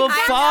don't give a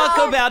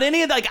fuck about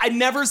any of that. Like, I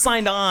never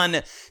signed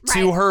on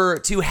to her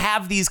to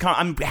have these.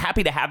 I'm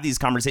happy to have these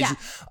conversations.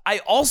 Yeah. I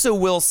also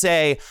will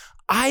say,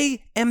 I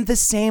am the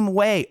same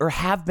way, or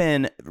have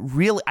been.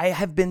 Really, I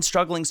have been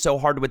struggling so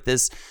hard with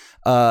this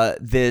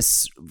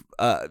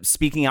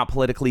speaking out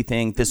politically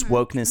thing, this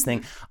wokeness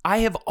thing. I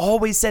have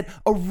always said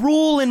a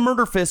rule in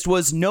Murder Fist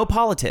was no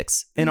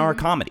politics in our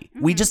comedy.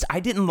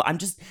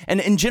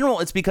 And in general,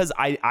 it's because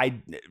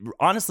I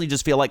honestly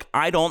just feel like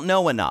I don't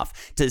know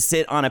enough to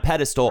sit on a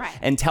pedestal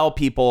and tell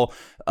people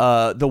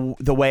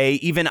the way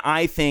even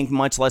I think,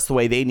 much less the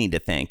way they need to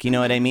think. You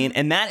know what I mean?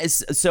 And that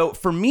is, so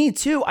for me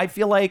too, I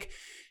feel like,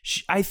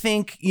 I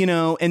think,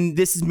 and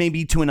this is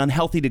maybe to an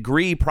unhealthy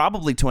degree,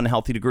 probably to an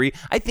unhealthy degree,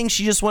 I think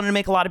she just wanted to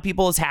make a lot of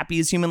people as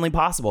happy as humanly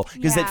possible,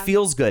 because it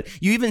feels good.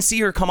 You even see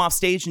her come off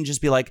stage and just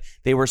be like,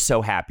 they were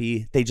so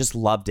happy. They just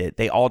loved it.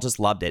 They all just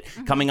loved it.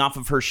 Coming off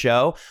of her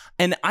show.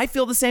 And I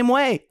feel the same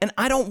way. And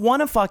I don't want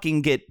to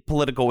fucking get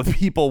political with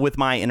people with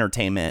my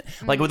entertainment,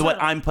 like with what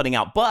I'm putting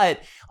out.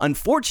 But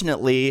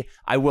unfortunately,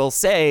 I will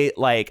say,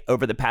 like,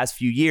 over the past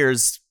few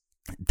years,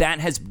 that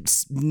has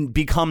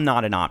become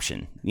not an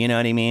option. You know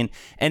what I mean?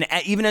 And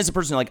even as a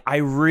person, like, I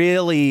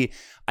really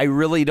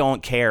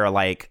don't care,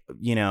 like,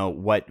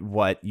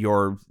 what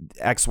your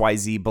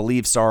XYZ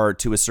beliefs are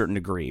to a certain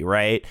degree,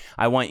 right?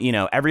 I want,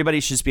 everybody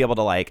should just be able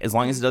to, like, as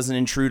long as it doesn't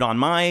intrude on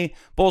my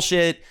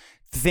bullshit,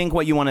 think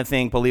what you want to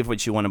think, believe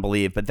what you want to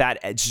believe. But that,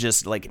 it's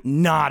just like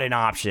not an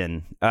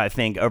option. I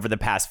think over the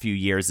past few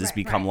years has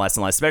become less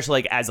and less,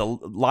 especially like as a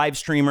live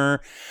streamer.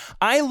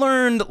 I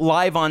learned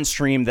live on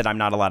stream that I'm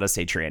not allowed to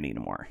say tranny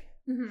anymore.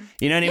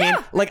 You know what I mean?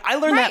 Like, I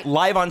learned that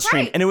live on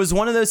stream, and it was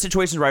one of those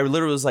situations where I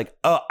literally was like,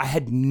 oh, I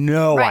had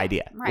no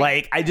idea.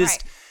 Like, I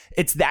just,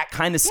 it's that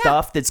kind of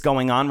stuff that's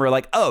going on where,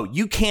 like, oh,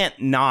 you can't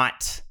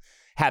not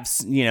have,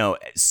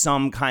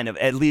 some kind of,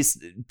 at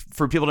least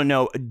for people to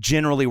know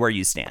generally where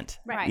you stand.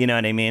 You know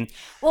what I mean?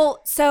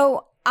 Well,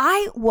 so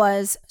I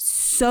was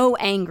so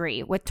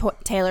angry with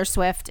Taylor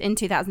Swift in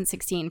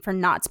 2016 for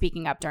not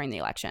speaking up during the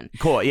election.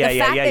 Cool. Yeah, the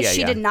fact that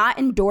she did not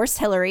endorse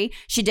Hillary,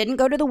 she didn't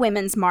go to the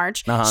Women's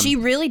March. She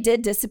really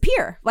did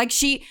disappear. Like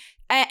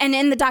and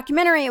in the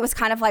documentary, it was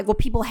kind of like, well,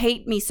 people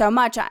hate me so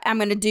much, I'm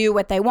going to do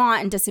what they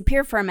want and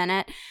disappear for a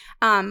minute.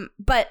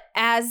 But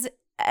as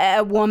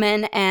a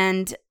woman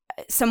and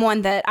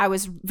someone that I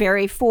was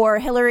very for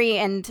Hillary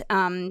and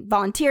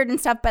volunteered and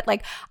stuff, but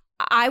like,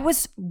 I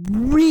was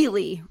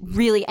really,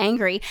 really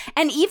angry.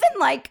 And even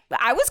like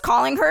I was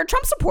calling her a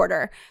Trump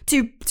supporter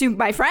to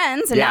my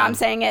friends. And now I'm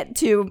saying it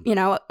to,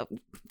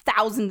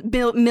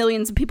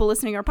 millions of people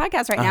listening to our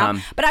podcast right now.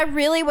 But I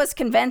really was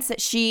convinced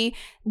that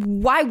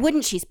why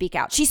wouldn't she speak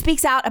out? She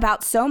speaks out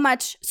about so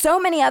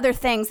many other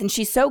things, and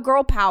she's so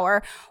girl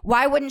power.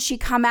 Why wouldn't she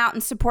come out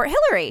and support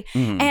Hillary?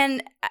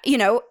 And,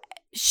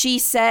 she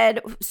said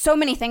so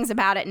many things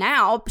about it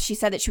now. She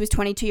said that she was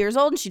 22 years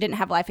old and she didn't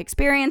have life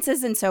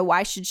experiences. And so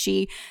why should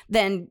she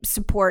then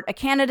support a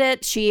candidate?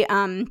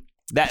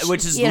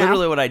 Which is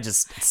literally what I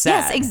just said.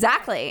 Yes,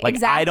 exactly. Like,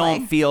 exactly. I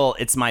don't feel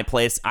it's my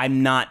place.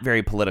 I'm not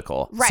very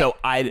political. Right. So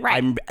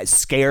I'm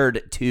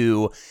scared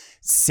to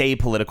say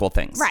political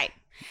things. Right.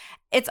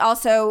 It's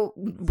also,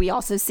 we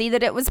also see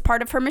that it was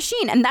part of her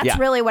machine. And that's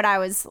really what I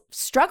was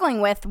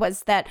struggling with,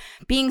 was that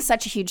being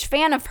such a huge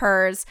fan of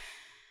hers,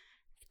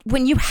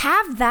 when you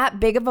have that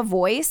big of a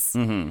voice,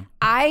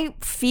 I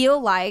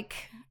feel like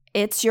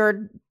it's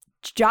your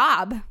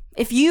job.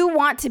 If you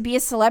want to be a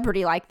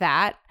celebrity like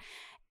that,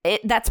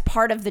 that's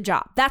part of the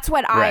job. That's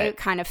what I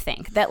kind of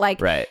think. That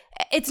like,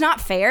 it's not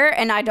fair.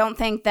 And I don't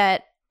think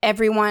that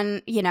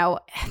everyone,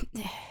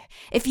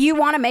 if you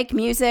want to make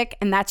music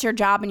and that's your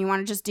job and you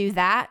want to just do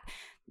that,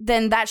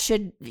 then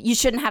you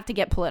shouldn't have to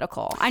get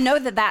political. I know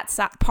that that's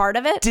part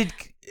of it.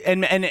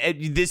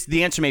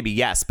 The answer may be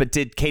yes, but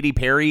did Katy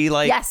Perry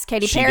Yes,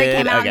 Katy Perry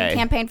came out and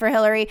campaigned for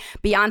Hillary.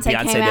 Beyonce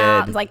came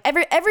out. Like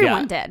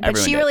everyone did, but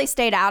she really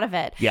stayed out of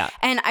it. Yeah,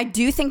 and I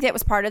do think that it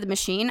was part of the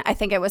machine. I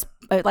think it was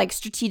like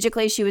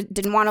strategically she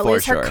didn't want to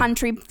lose her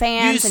country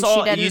fans.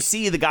 You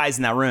see the guys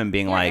in that room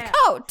being like,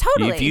 "Oh,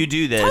 totally. If you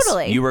do this,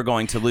 you are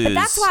going to lose." But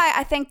that's why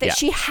I think that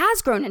she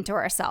has grown into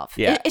herself.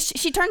 Yeah.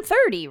 She turned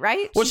 30,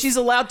 right? Well, she's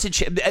allowed to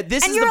change. And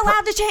you're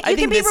allowed to change. You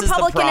can be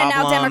Republican and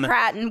now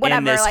Democrat and whatever.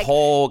 In this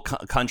whole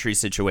country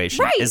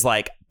situation is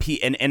like,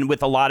 and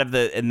with a lot of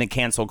the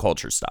cancel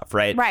culture stuff,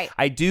 right? Right.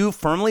 I do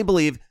firmly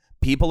believe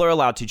people are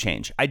allowed to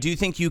change. I do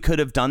think you could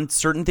have done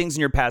certain things in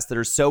your past that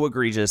are so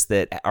egregious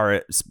that are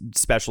a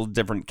special,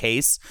 different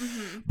case.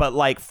 But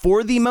like,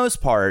 for the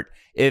most part,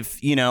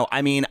 if,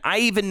 I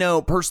even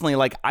know personally,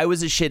 like, I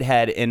was a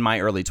shithead in my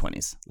early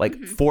 20s, like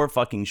for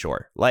fucking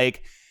sure.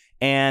 Like,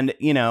 and,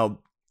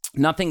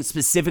 nothing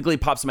specifically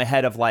pops in my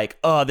head of like,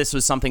 oh, this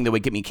was something that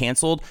would get me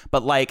canceled.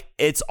 But like,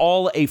 it's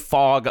all a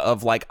fog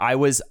of like, I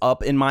was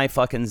up in my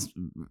fucking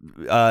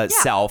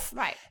self.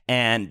 Right.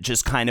 And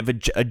just kind of a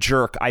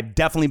jerk. I've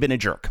definitely been a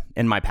jerk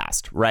in my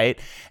past, right?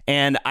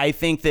 And I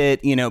think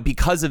that,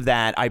 because of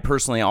that, I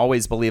personally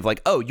always believe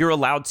like, oh, you're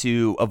allowed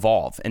to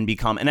evolve and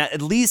become, and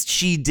at least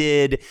she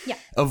did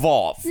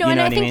evolve. No,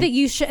 and I think that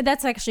you should,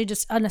 that's actually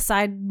just an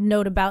aside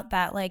note about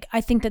that. Like,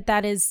 I think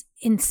that is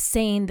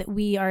insane that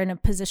we are in a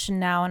position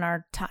now in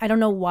our time. I don't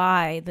know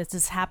why this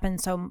has happened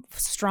so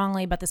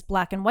strongly about this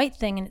black and white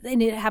thing.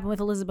 And it happened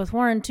with Elizabeth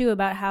Warren too,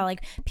 about how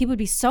like people would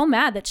be so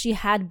mad that she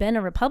had been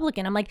a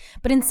Republican. I'm like,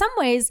 but in some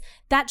ways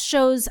that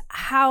shows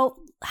how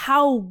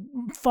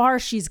far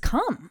she's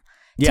come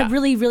to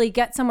really, really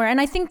get somewhere. And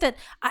I think that,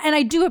 and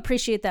I do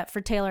appreciate that for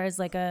Taylor as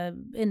like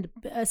an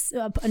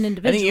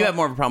individual. I think you have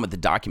more of a problem with the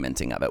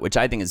documenting of it, which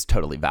I think is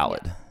totally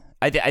valid. Yeah.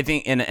 I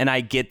think, and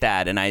I get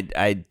that, and I just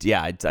think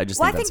that's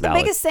valid. I think the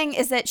biggest thing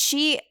is that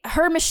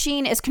her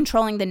machine is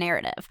controlling the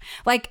narrative.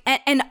 Like,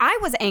 and I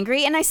was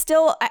angry, and I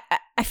feel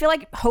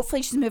like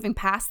hopefully she's moving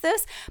past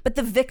this. But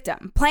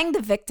playing the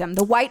victim,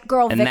 the white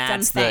girl and victim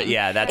that's thing,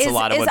 that's a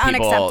lot of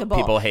what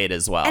people hate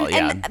as well.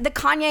 And the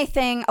Kanye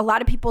thing, a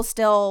lot of people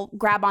still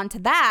grab onto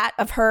that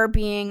of her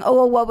being, oh,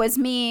 well, what was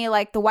me?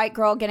 Like the white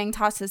girl getting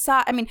tossed to the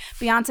side. I mean,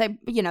 Beyonce,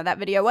 that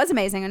video was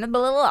amazing and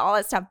all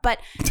that stuff. But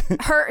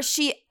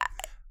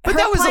But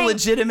that was a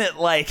legitimate,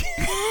 like,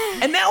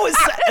 and that was,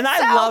 and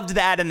I loved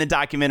that in the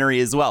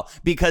documentary as well,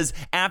 because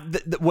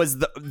was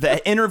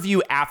the interview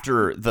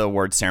after the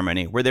award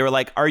ceremony where they were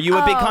like, "Are you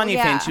a big Kanye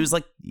fan?" She was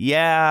like,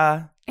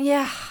 "Yeah,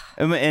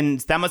 and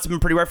that must have been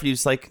pretty rough for you."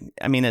 It's like,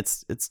 I mean,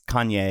 it's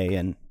Kanye,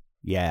 and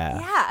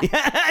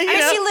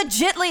she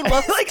legitimately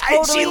looks like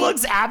she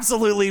looks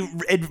absolutely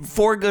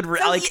for good.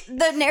 Like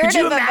the narrative. Could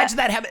you imagine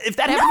that happen? If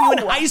that happened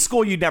to you in high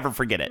school, you'd never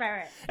forget it.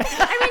 Right. I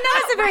mean,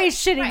 that was a very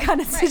shitty kind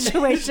of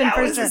situation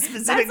for sure.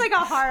 That's like a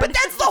hard. But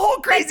that's the whole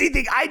crazy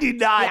thing. I do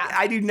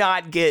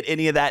not get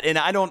any of that, and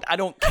I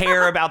don't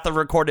care about the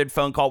recorded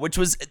phone call, which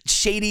was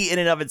shady in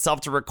and of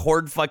itself to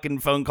record fucking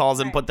phone calls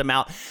and put them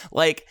out.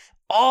 Like,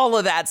 all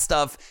of that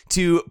stuff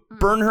to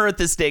burn her at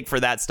the stake for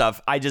that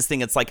stuff. I just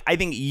think it's like, I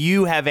think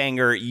you have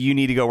anger. You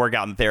need to go work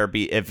out in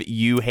therapy if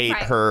you hate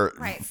her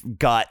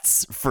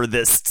guts for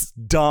this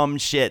dumb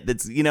shit.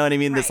 That's, you know what I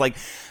mean? This, like,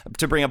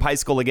 to bring up high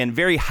school again,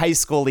 very high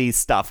school-y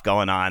stuff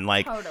going on,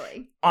 like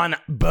on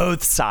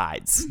both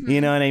sides.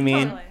 You know what I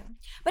mean? Totally.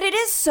 But it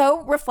is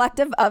so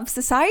reflective of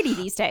society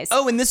these days.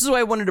 Oh, and this is what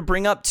I wanted to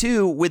bring up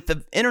too with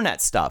the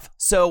internet stuff.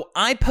 So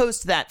I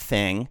post that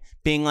thing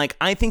being like,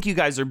 I think you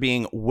guys are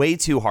being way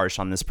too harsh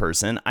on this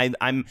person.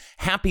 I'm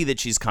happy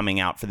that she's coming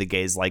out for the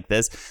gays like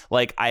this.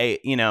 Like, I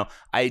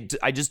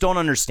just don't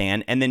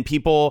understand. And then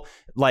people,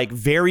 like,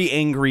 very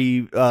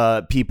angry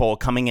people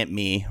coming at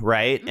me,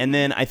 right? And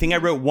then I think I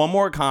wrote one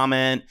more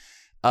comment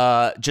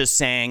just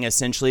saying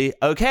essentially,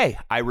 okay,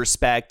 I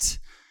respect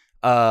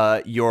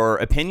your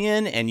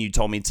opinion, and you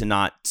told me to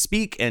not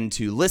speak and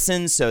to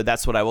listen, so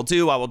that's what I will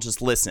do. I will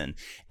just listen.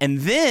 And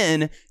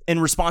then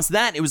in response to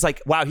that, it was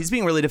like, wow, he's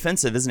being really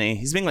defensive, isn't he?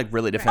 He's being like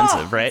really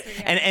defensive, right?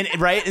 And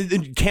right,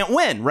 and can't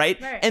win, right?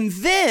 And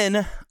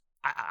then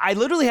I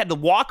literally had to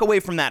walk away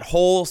from that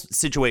whole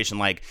situation,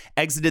 like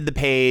exited the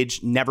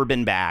page, never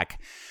been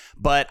back.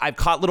 But I've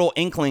caught little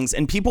inklings,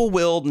 and people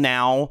will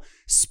now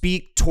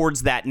speak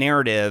towards that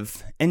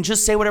narrative and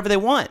just say whatever they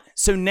want.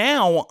 So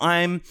now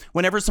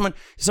whenever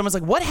someone's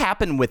like, what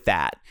happened with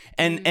that?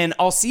 And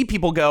I'll see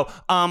people go,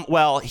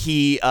 well,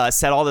 he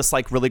said all this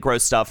like really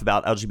gross stuff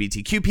about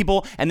LGBTQ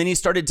people, and then he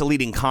started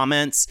deleting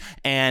comments,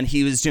 and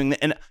he was doing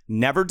and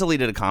never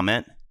deleted a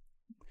comment.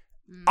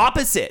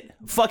 Opposite,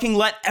 fucking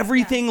let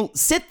everything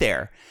sit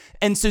there.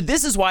 And so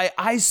this is why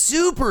I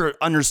super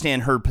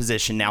understand her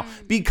position now.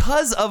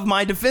 Because of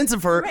my defense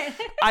of her,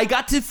 I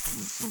got to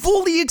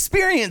fully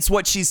experience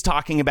what she's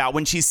talking about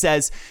when she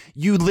says,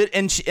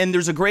 and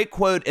there's a great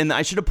quote, and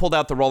I should have pulled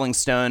out the Rolling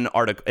Stone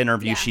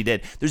interview she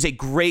did. There's a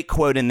great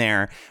quote in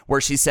there where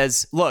she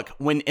says, look,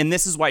 and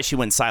this is why she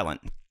went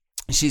silent.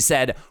 She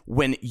said,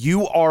 when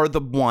you are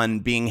the one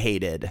being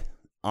hated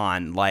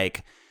on,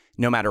 like,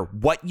 no matter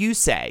what you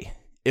say,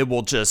 it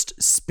will just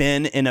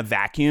spin in a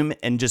vacuum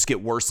and just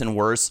get worse and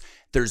worse.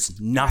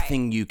 There's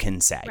nothing you can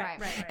say.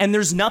 And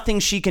there's nothing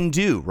she can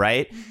do,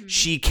 right?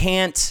 She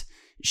can't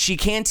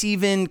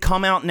even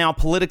come out now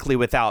politically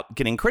without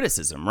getting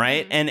criticism,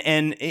 right?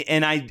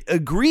 And I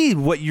agree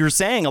what you're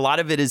saying. A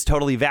lot of it is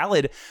totally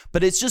valid,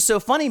 but it's just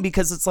so funny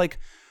because it's like,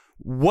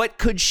 what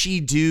could she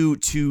do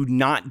to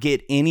not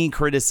get any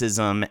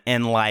criticism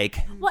and like,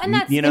 well, and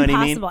that's you know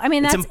impossible. what I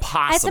mean? That's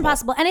impossible. It's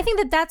impossible. And I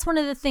think that's one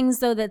of the things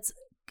though that's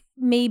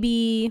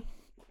maybe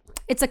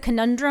it's a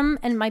conundrum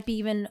and might be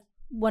even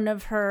one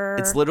of her.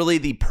 It's literally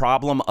the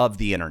problem of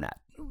the internet.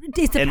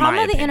 It's the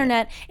problem of the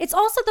internet. It's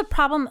also the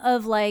problem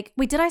of like,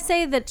 wait, did I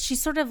say that she's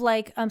sort of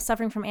like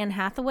suffering from Anne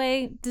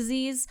Hathaway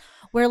disease,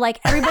 where like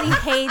everybody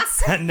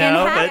hates Anne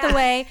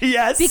Hathaway,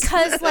 yes,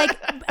 because like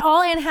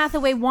all Anne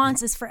Hathaway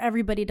wants is for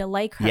everybody to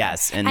like her.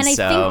 Yes, and I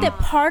so, think that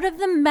part of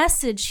the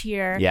message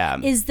here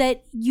is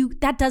that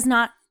it does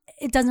not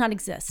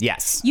exist.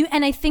 Yes,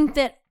 and I think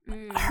that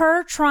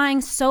her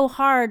trying so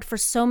hard for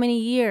so many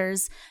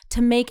years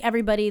to make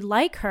everybody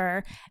like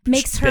her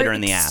makes her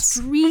in the ass.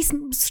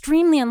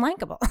 Extremely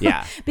unlikable.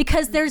 Yeah.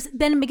 Because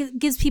it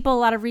gives people a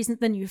lot of reasons.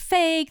 Then you're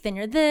fake, then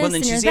you're this, well,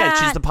 then you're that.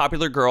 She's the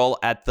popular girl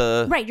at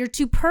the you're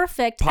too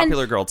perfect.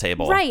 Popular girl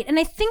table. Right. And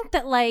I think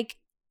that like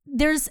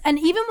and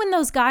even when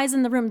those guys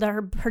in the room,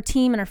 her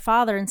team and her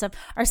father and stuff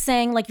are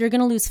saying like, you're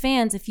going to lose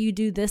fans if you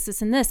do this,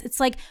 this, and this. It's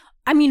like,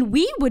 I mean,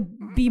 we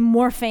would be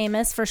more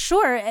famous for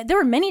sure. There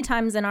were many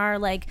times in our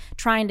like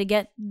trying to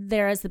get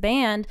there as the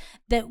band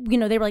that, you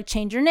know, they were like,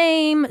 change your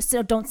name,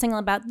 so don't sing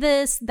about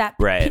this, that.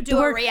 Right. Do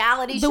a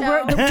reality show.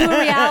 Do a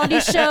reality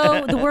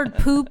show. The word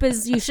poop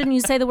you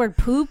shouldn't say the word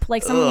poop.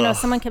 Like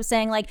someone kept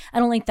saying like, I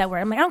don't like that word.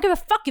 I'm like, I don't give a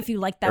fuck if you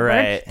like that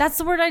word. That's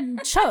the word I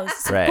chose.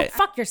 So go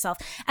fuck yourself.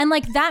 And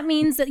like that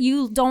means that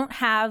you don't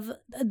have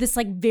this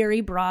like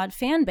very broad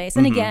fan base.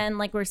 And again,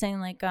 like we're saying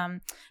like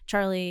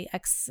Charlie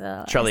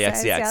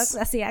XCX.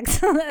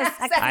 SEX.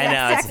 I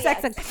know.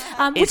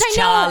 Which it's I know,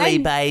 Charlie,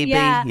 baby.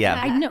 Yeah,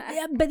 I know.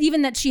 But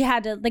even that she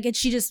had to like it.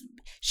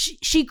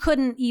 She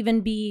couldn't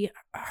even be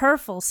her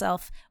full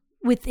self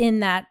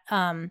within that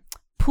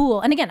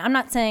pool. And again, I'm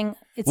not saying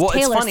it's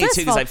Taylor Swift's funny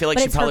too because I feel like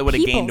she probably would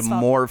have gained fault.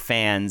 more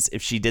fans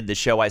if she did the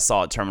show I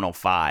saw at Terminal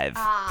 5.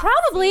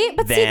 Probably,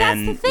 but see,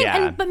 that's the thing.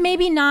 Yeah. But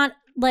maybe not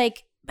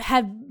like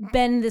have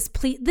been this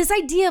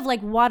idea of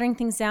like watering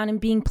things down and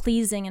being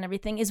pleasing and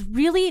everything is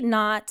really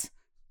not.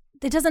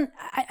 It doesn't.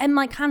 I'm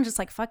like kind of just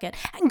like fuck it.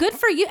 And good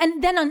for you.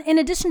 And then in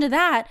addition to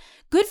that,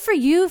 good for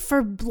you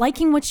for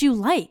liking what you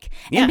like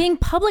and being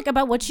public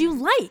about what you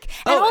like.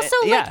 And also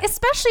like,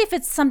 especially if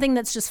it's something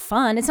that's just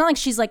fun. It's not like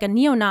she's like a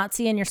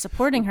neo-Nazi and you're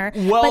supporting her.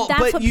 Well, but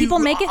that's what people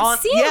make it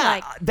seem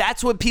like.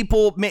 That's what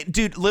people make.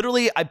 Dude,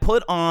 literally, I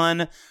put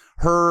on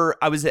her.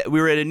 We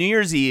were at a New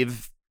Year's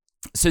Eve.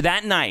 So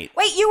that night.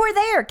 Wait, you were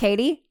there,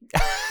 Katie.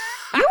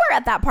 You were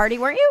at that party,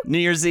 weren't you? New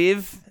Year's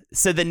Eve.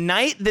 So the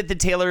night that the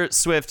Taylor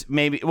Swift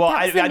I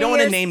don't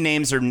want to name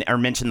names or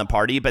mention the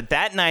party, but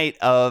that night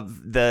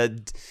of the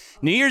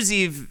New Year's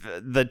Eve,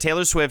 the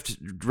Taylor Swift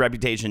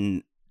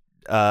Reputation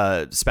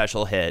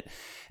special hit.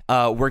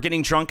 We're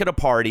getting drunk at a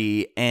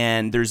party,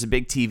 and there's a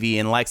big TV,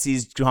 and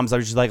Lexi comes up,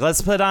 she's like,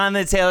 let's put on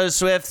the Taylor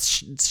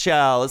Swift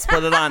show. Let's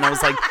put it on. I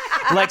was like,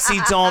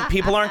 Lexi, don't.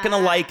 People aren't going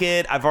to like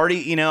it. I've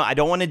already, I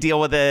don't want to deal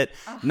with it.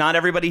 Not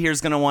everybody here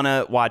is going to want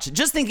to watch it.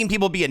 Just thinking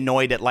people be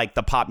annoyed at, like,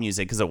 the pop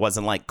music because it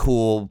wasn't, like,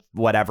 cool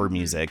whatever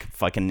music,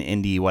 fucking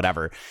indie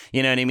whatever.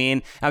 You know what I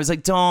mean? I was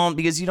like, don't,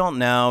 because you don't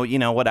know,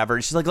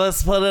 whatever. She's like,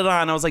 let's put it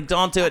on. I was like,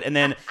 don't do it. And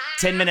then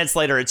 10 minutes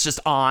later, it's just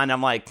on.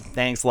 I'm like,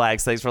 thanks,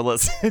 Lex. Thanks for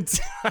listening.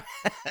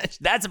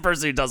 That's a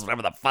person who does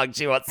whatever the fuck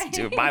she wants to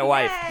do. My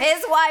wife.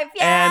 His wife,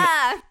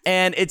 yeah.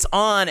 And it's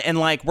on, and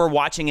like we're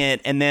watching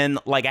it, and then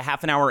like a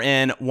half an hour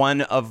in,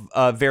 one of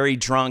a very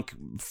drunk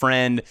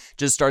friend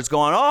just starts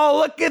going, oh,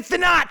 look at the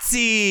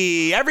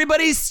Nazi.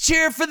 Everybody's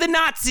cheer for the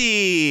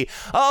Nazi.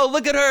 Oh,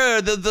 look at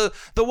her,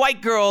 the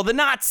white girl, the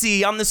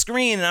Nazi on the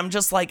screen. And I'm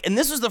just like, and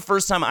this was the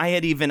first time I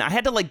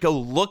had to like go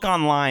look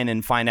online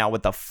and find out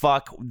what the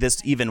fuck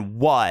this even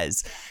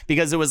was,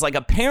 because it was like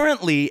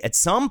apparently at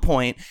some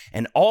point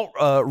an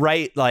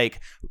alt-right like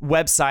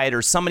website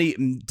or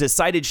somebody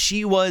decided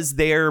she was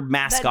their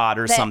mascot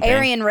or something.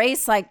 Aryan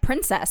race like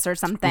princess or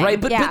something. Right,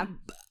 but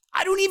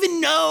I don't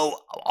even know.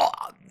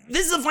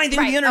 This is the funny thing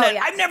with the internet.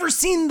 I've never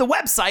seen the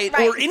website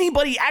or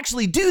anybody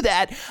actually do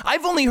that.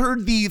 I've only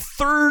heard the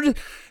third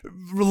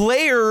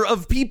layer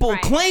of people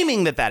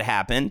claiming that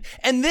happened.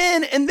 And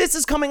this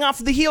is coming off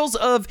the heels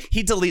of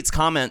he deletes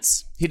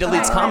comments.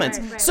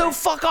 So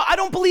fuck off. I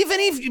don't believe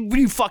any of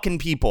you fucking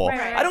people.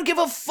 I don't give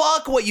a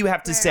fuck what you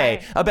have to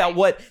say about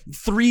what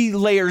 3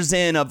 layers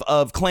in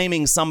of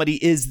claiming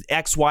somebody is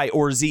X, Y,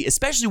 or Z,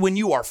 especially when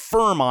you are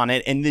firm on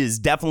it and it is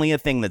definitely a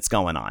thing that's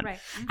going on.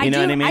 You know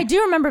what I mean? I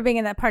do remember being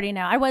at that party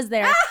now. I was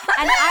there. And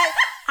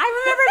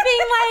I remember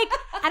being like,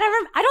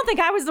 I don't think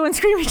I was the one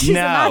screaming she's a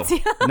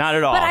Nazi. Not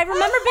at all. But I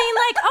remember being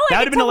like, that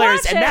would have been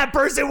hilarious. And that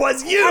person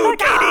was you,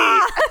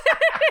 Katie.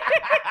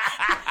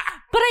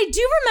 But I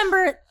do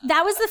remember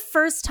that was the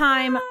first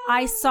time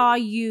I saw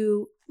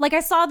you. Like, I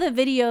saw the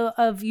video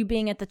of you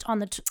being on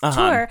the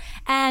tour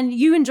and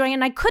you enjoying it.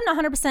 And I couldn't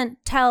 100%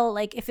 tell,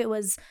 like, if it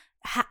was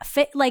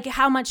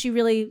how much you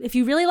really, if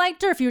you really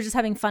liked her, if you were just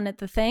having fun at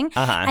the thing.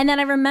 And then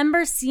I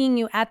remember seeing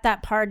you at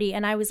that party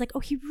and I was like, oh,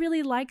 he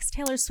really likes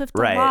Taylor Swift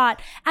a lot.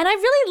 And I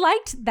really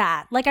liked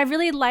that. Like, I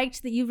really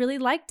liked that you really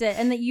liked it,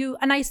 and that you,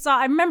 and I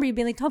remember you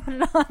being like, don't put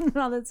it on and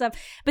all that stuff.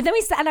 But then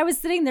and I was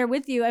sitting there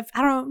with you. I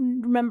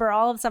don't remember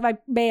all of the stuff. I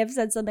may have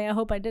said something. I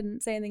hope I didn't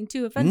say anything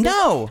too offensive.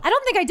 No. I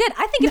don't think I did.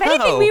 I think if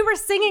anything, we were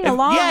singing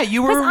along. Yeah,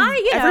 you were.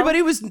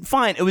 Everybody was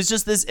fine. It was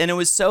just this, and it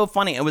was so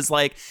funny. It was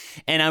like,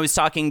 and I was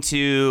talking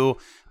to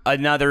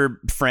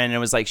another friend, and it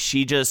was like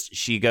she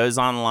goes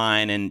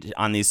online and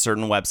on these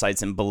certain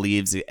websites and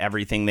believes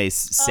everything they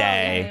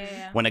say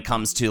when it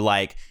comes to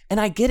like,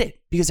 and I get it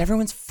because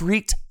everyone's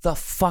freaked the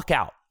fuck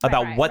out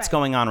about what's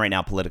going on right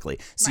now politically.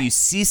 So you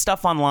see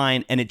stuff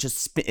online and it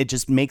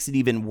just makes it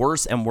even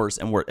worse and worse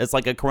and worse. It's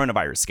like a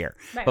coronavirus scare,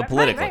 but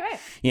politically.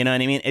 You know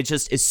what I mean? It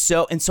just is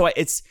so, and so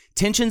it's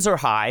tensions are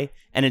high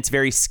and it's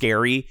very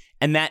scary.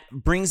 And that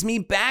brings me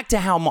back to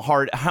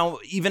how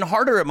even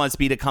harder it must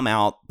be to come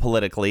out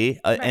politically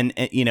and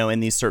in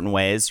these certain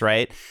ways,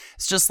 right?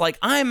 It's just like,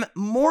 I'm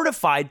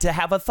mortified to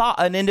have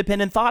an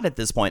independent thought at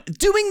this point.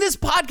 Doing this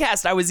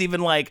podcast, I was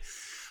even like,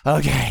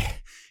 okay,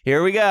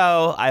 here we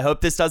go. I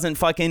hope this doesn't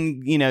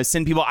fucking,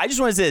 send people. I just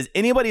want to say this.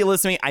 Anybody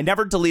listening, I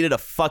never deleted a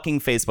fucking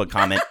Facebook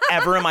comment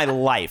ever in my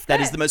life. That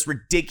is the most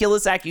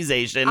ridiculous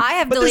accusation. I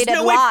have deleted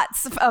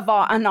lots of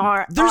on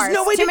our. There's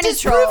no way to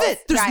disprove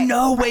it. There's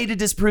no way to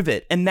disprove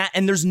it. And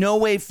there's no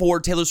way for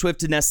Taylor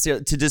Swift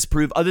to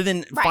disprove other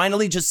than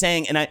finally just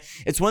saying, and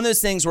it's one of those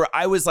things where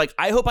I was like,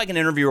 I hope I can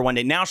interview her one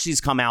day. Now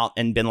she's come out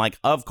and been like,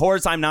 of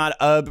course I'm not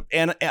a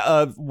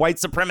white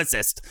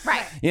supremacist.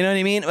 Right. You know what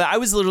I mean? I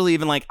was literally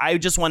even like, I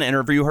just want to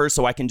interview her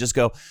so I can just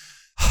go,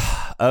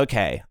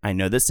 okay, I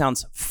know this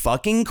sounds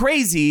fucking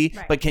crazy,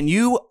 but can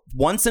you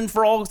once and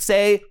for all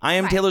say I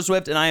am Taylor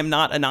Swift and I am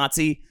not a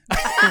Nazi?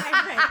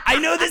 I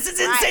know this is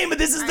insane, but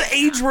this is the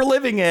age we're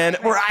living in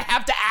where I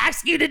have to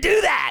ask you to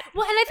do that.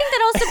 Well, and I think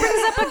that also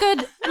brings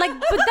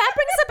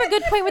up a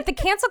good point with the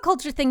cancel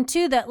culture thing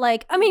too, that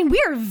like, I mean,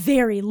 we are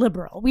very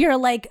liberal. We are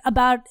like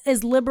about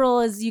as liberal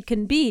as you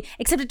can be,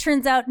 except it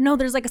turns out, no,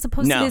 there's like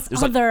supposed to be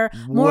this other,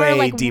 like more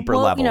like deeper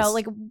levels.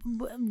 Like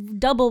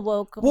double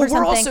woke or something.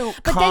 We're also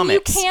but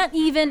comics. Then you can't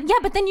even,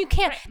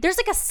 there's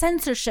like a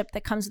censorship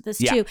that comes with this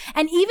too.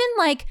 And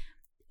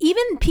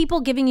even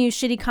people giving you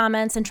shitty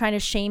comments and trying to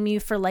shame you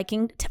for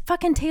liking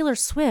fucking Taylor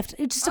Swift,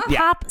 just a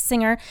pop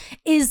singer,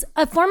 is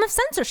a form of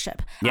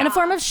censorship and a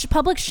form of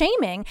public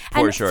shaming.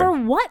 For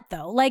what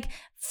though? Like,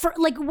 for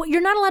like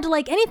you're not allowed to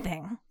like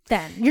anything.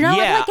 Then you're not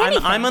allowed to like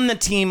anything. I'm on the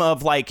team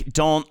of like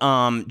don't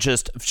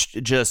just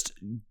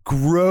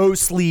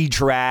grossly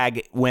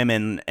drag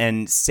women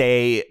and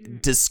say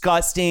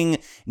disgusting,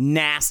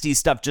 nasty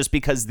stuff just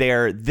because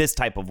they're this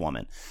type of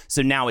woman.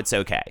 So now it's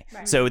okay.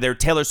 Right. So they're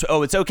Taylor Swift.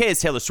 Oh, it's okay.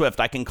 It's Taylor Swift.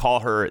 I can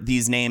call her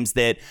these names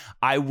that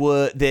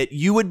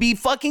you would be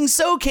fucking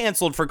so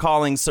canceled for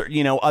calling,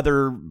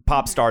 other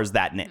pop stars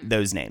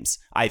those names.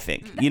 I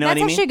think you know what I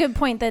mean. That's actually a good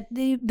point.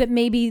 That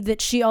maybe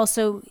that she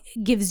also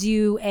gives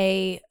you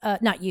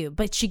not you,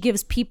 but she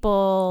gives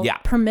people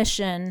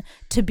permission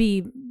to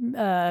be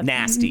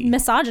nasty,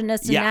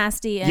 misogynist and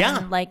nasty,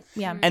 and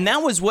And that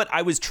was what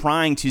I was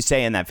trying to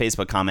say in that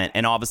Facebook comment,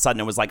 and all of a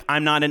sudden it was like,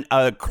 I'm not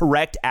a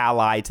correct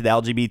ally to the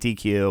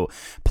LGBTQ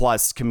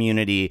plus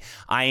community.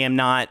 I am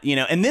not,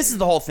 and this is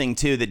the whole thing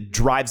too that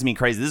drives me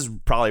crazy. This is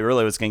probably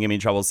really what's going to get me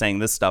in trouble saying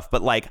this stuff,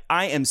 but like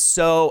I am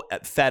so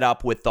fed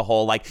up with the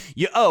whole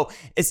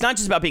it's not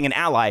just about being an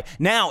ally.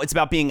 Now it's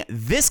about being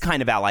this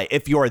kind of ally.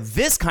 If you're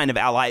this kind of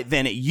ally,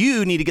 then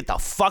you need to get the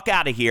fuck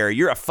out of here.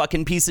 You're a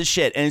fucking piece of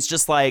shit. And it's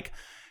just like,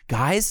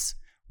 guys,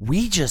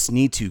 we just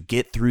need to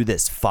get through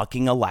this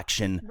fucking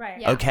election.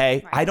 Right.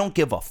 Okay? Right. I don't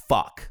give a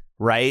fuck.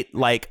 Right?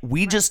 Like,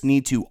 we just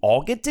need to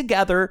all get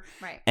together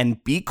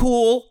and be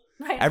cool.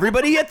 Right.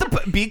 Everybody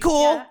be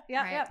cool.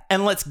 Yeah.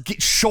 And let's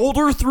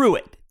shoulder through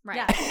it. Right.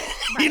 Yeah.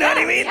 You know what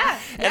I mean? Yeah.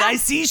 And I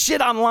see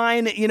shit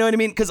online, you know what I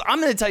mean? Because I'm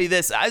going to tell you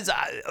this,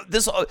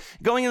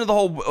 going into the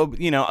whole,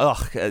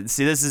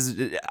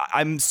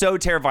 I'm so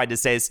terrified to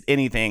say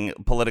anything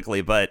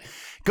politically, but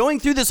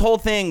going through this whole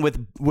thing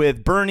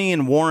with Bernie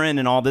and Warren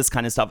and all this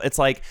kind of stuff, it's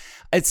like,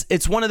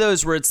 it's one of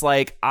those where it's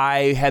like,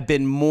 I have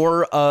been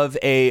more of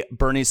a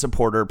Bernie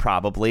supporter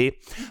probably,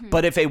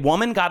 but if a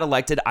woman got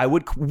elected, I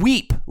would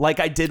weep like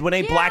I did when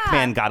a black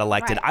man got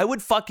elected. Right. I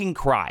would fucking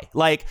cry.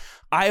 Like,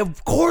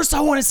 of course I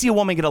want to see a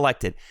woman get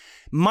elected.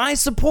 My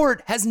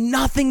support has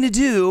nothing to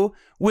do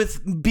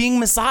with being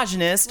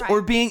misogynist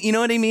or being, you know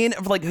what I mean?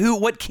 Like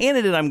what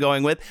candidate I'm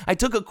going with. I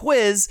took a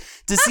quiz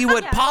to see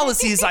what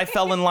policies I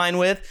fell in line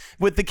with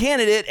the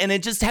candidate. And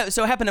it just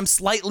so happened I'm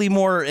slightly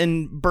more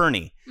in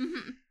Bernie.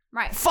 Mm-hmm.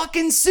 Right.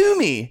 Fucking sue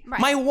me.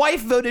 Right. My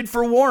wife voted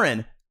for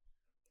Warren.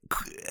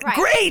 Right.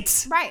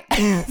 Great. Right.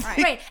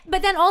 Right.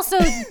 But then also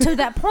to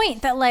that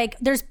point that like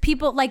there's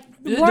people like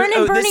Warren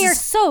and Bernie are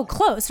so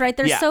close, right?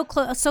 They're so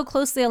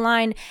closely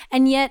aligned,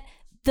 and yet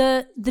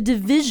the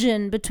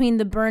division between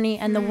the Bernie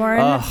and the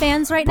Warren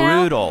fans right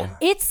brutal. Now,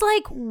 it's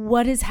like,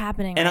 what is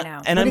happening right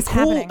now? And I'm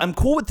cool. I'm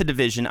cool with the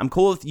division. I'm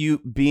cool with you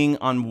being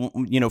on,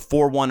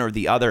 for one or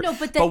the other. No,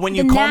 but when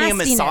you call me a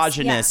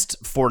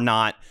misogynist for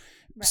not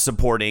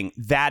supporting,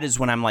 that is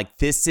when I'm like,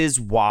 this is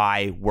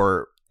why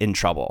we're in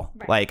trouble.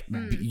 Right. Like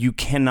you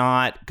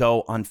cannot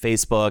go on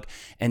Facebook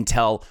and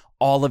tell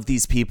all of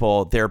these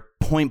people they're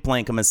point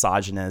blank a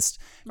misogynist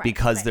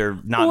because they're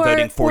not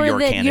voting for your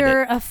candidate.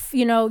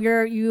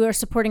 You are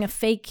supporting a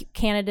fake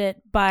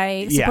candidate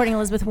by supporting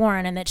Elizabeth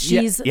Warren, and that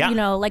she's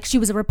like she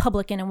was a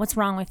Republican, and what's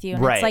wrong with you?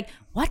 And it's like,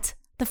 what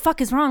the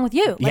fuck is wrong with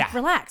you? Like,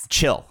 relax,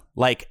 chill.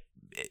 Like,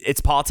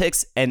 it's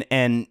politics, and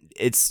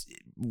it's.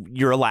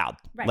 You're allowed.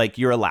 Right. Like,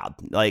 you're allowed.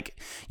 Like,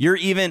 you're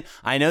even,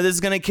 I know this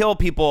is going to kill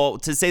people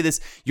to say this,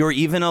 you're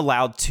even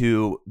allowed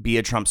to be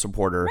a Trump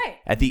supporter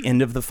at the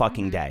end of the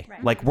fucking day.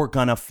 Right. Like, we're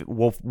going to,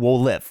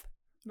 we'll live.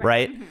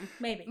 Right? Mm-hmm.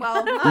 Maybe.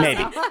 Well,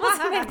 maybe.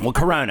 Well,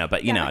 Corona,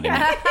 but you know what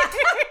I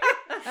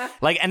mean.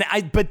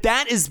 Like, but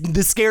that is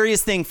the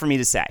scariest thing for me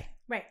to say.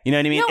 Right. You know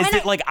what I mean? Is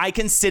that like, I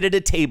can sit at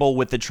a table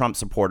with the Trump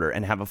supporter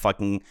and have a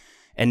fucking,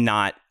 and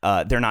not,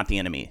 they're not the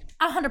enemy.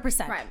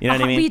 100%. Right. You know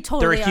what I mean? We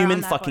totally they're a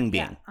human fucking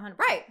being. Yeah,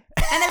 right.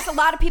 And there's a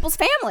lot of people's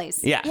families.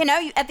 Yeah.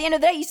 At the end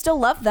of the day, you still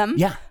love them.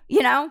 Yeah.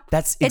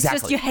 That's exactly. It's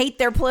just you hate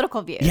their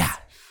political views. Yeah.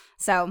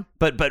 So,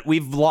 but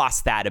we've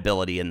lost that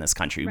ability in this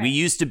country. Right. We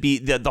used to be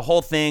the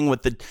whole thing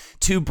with the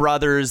two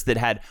brothers that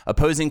had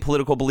opposing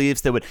political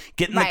beliefs that would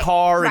get in the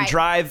car and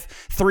drive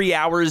 3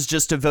 hours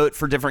just to vote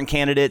for different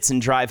candidates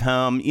and drive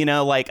home.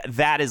 Like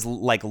that is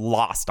like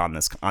lost on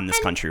this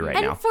country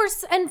right now. For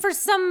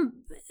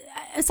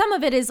some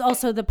of it is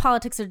also the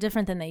politics are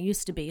different than they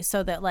used to be.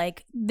 So that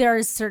like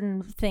there's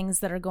certain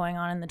things that are going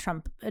on in the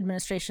Trump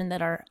administration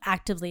that are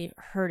actively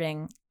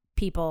hurting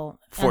people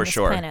on this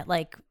planet,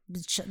 like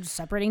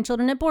separating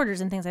children at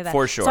borders and things like that.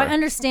 For sure. So I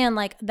understand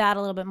like that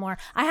a little bit more.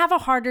 I have a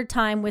harder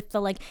time with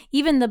the like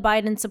even the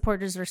Biden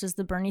supporters versus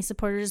the Bernie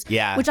supporters.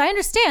 Yeah. Which I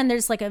understand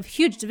there's like a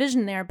huge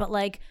division there, but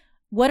like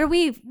what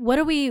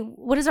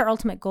is our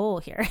ultimate goal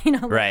here?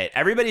 Right.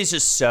 Everybody's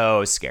just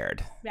so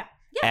scared. Yeah.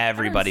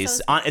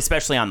 Everybody's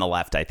especially on the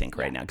left, I think,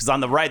 right now. Because on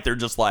the right, they're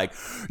just like,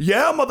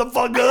 yeah,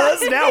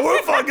 motherfuckers, now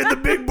we're fucking the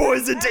big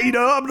boys. And,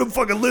 I'm going to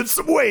fucking lift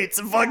some weights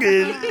and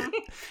fucking,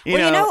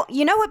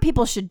 you know what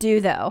people should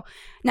do, though?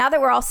 Now that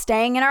we're all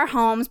staying in our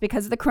homes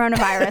because of the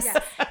coronavirus,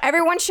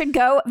 everyone should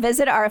go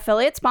visit our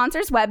affiliate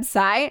sponsors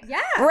website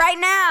right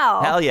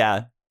now. Hell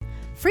yeah.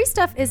 Free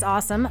stuff is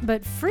awesome,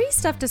 but free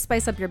stuff to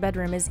spice up your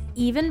bedroom is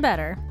even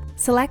better.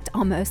 Select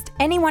almost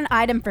any one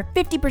item for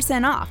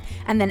 50% off,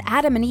 and then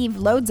Adam and Eve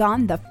loads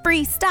on the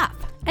free stuff.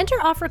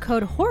 Enter offer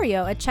code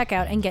HORIO at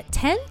checkout and get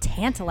 10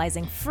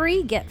 tantalizing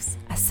free gifts.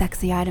 A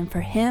sexy item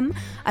for him,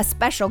 a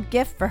special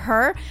gift for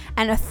her,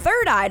 and a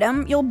third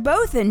item you'll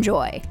both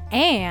enjoy.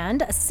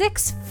 And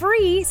 6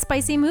 free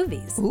spicy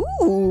movies.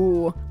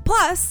 Ooh.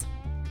 Plus,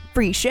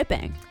 free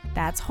shipping.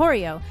 That's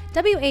HORIO,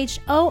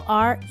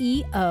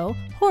 WHOREO,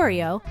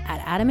 HORIO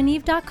at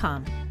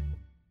adamandeve.com.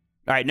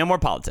 All right, no more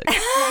politics.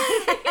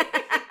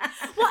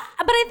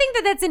 But I think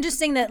that that's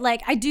interesting that,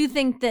 like, I do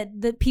think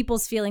that the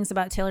people's feelings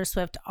about Taylor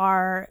Swift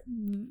are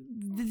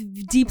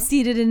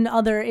deep-seated in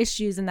other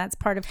issues, and that's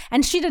part of,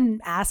 and she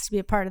didn't ask to be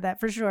a part of that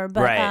for sure,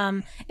 but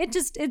right.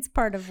 It's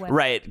part of what.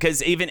 Right,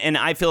 because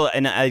I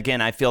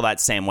feel that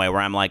same way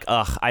where I'm like,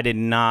 ugh, I did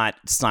not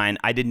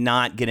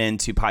get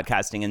into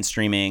podcasting and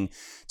streaming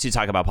to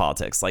talk about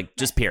politics, like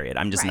just period.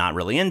 I'm just not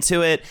really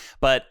into it.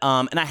 But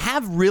and I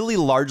have really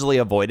largely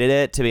avoided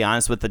it, to be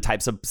honest, with the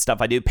types of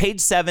stuff I do. Page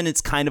 7, it's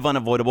kind of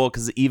unavoidable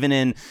because even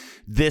in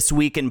this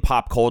week in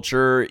pop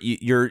culture,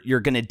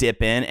 you're gonna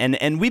dip in,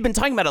 and we've been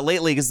talking about it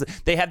lately because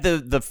they had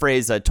the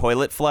phrase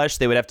toilet flush.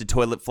 They would have to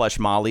toilet flush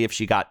Molly if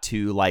she got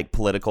too like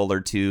political or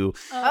too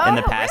in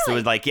the past. Really?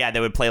 It would they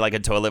would play like a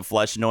toilet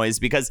flush noise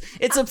because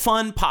it's a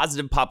fun,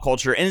 positive pop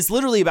culture, and it's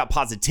literally about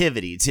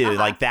positivity too,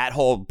 like that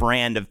whole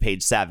brand of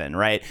Page 7,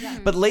 right? Yeah.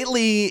 But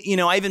lately,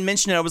 I even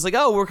mentioned it. I was like,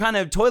 oh, we're kind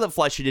of toilet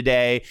flushy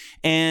today.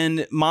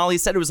 And Molly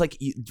said it was like,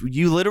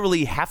 you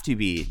literally have to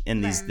be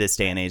in this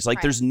day and age.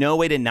 Like, there's no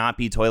way to not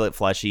be toilet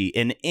flushy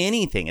in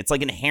anything. It's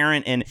like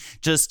inherent in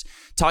just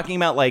talking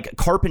about like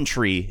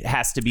carpentry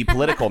has to be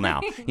political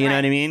now. You know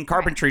what I mean?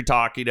 Carpentry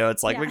talk,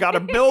 it's like we got to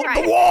build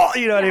the wall,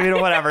 you know what I mean?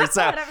 Or whatever.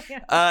 So,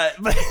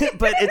 but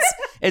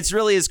it's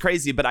really is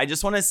crazy. But I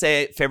just want to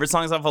say favorite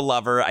songs off a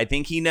Lover. I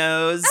think he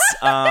knows.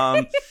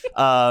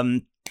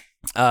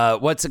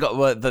 What's it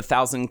called? The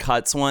 1,000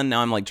 Cuts one.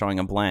 Now I'm like drawing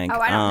a blank. Oh,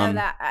 I don't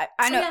know that.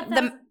 I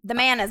know the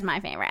Man is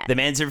my favorite. The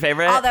Man's your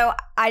favorite? Although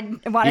I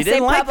want to say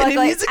publicly,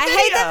 I hate the video.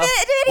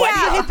 Why do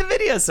you hate the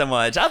video so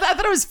much? I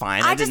thought it was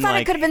fine. I just thought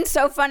it could have been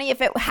so funny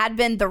if it had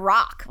been The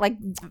Rock, like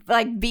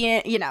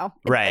being,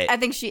 right. I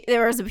think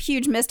there was a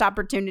huge missed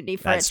opportunity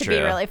for it to be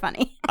really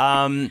funny.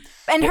 And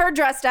her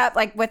dressed up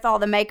like with all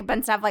the makeup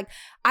and stuff. Like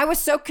I was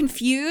so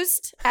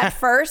confused at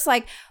first,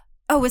 like,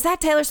 oh, was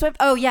that Taylor Swift?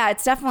 Oh, yeah,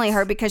 it's definitely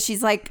her because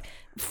she's like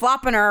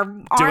flopping her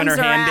arms doing her around.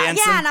 hand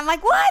dancing. Yeah, and I'm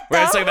like, what?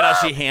 We're talking about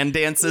how she hand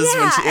dances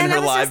when she in her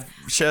live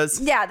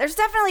shows. Yeah, there's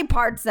definitely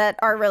parts that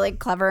are really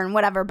clever and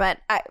whatever, but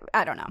I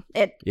don't know.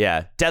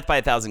 Death by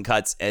 1,000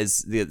 Cuts is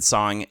the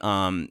song,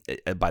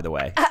 by the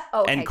way.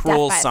 Okay, and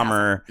Cruel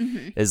Summer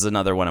is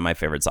another one of my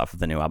favorites off of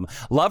the new album.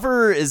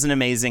 Lover is an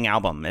amazing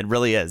album. It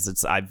really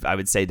is. I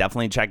would say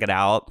definitely check it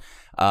out.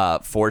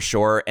 For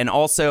sure. And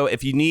also,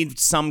 if you need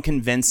some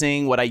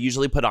convincing, what I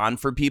usually put on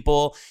for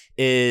people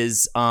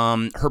is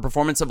her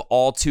performance of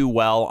All Too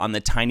Well on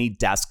the Tiny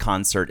Desk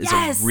concert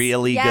is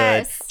really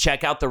good.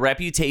 Check out the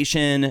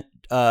Reputation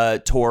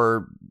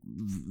tour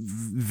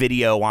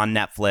video on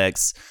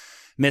Netflix.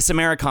 Miss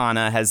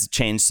Americana has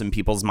changed some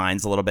people's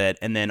minds a little bit,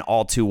 and then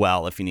All Too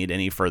Well if you need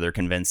any further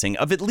convincing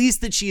of at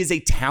least that she is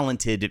a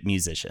talented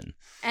musician.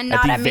 And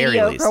not a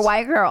mediocre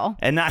white girl.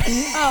 And not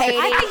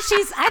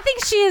I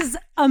think she is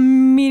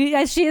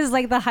she is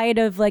like the height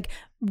of like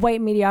white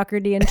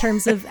mediocrity in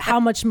terms of how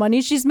much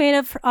money she's made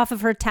off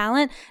of her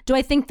talent. Do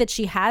I think that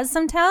she has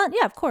some talent?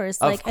 Yeah, of course.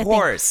 Of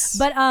course.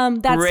 But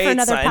that's great, for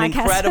another podcast. An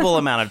incredible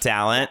amount of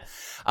talent.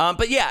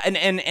 But yeah,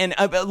 and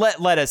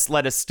let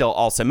us still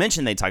also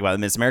mention, they talk about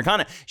Miss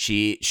Americana.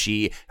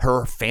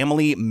 Her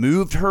family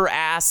moved her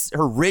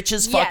rich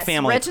as fuck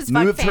family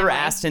moved her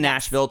ass to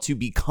Nashville to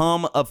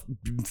become a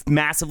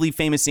massively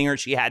famous singer.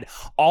 She had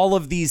all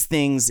of these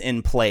things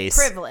in place,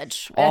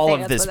 privilege, all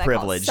of this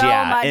privilege, so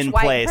much in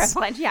white place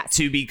privilege, yes.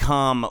 to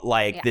become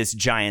this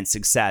giant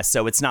success.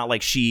 So it's not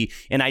like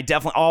and I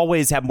definitely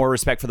always have more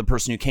respect for the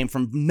person who came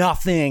from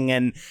nothing,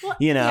 and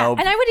And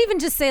I would even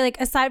just say,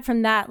 like, aside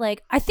from that,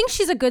 like, I think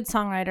she's a good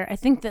songwriter. I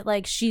think that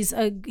like she's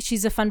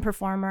a fun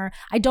performer.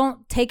 I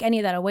don't take any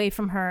of that away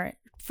from her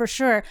for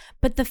sure.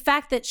 But the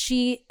fact that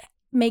she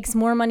makes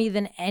more money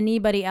than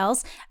anybody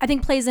else, I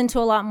think plays into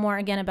a lot more,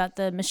 again, about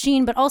the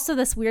machine, but also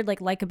this weird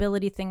like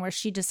likability thing where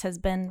she just has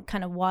been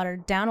kind of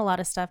watered down a lot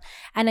of stuff.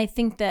 And I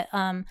think that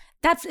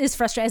that is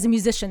frustrating as a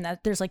musician,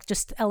 that there's like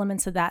just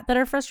elements of that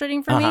are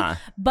frustrating for me.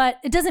 But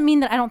it doesn't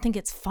mean that I don't think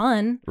it's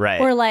fun. Right.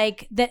 Or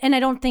like that. And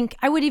I don't think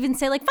I would even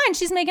say like, fine,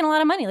 she's making a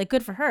lot of money. Like,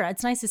 good for her.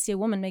 It's nice to see a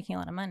woman making a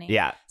lot of money.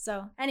 Yeah.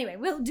 So anyway,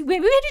 we had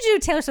to do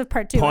Taylor Swift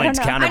part 2. Point,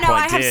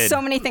 I have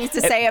so many things to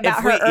say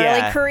about her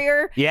early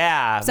career.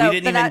 Yeah. We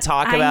didn't even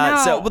talk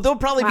about. So there'll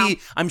probably be,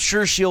 I'm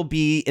sure she'll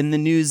be in the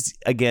news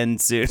again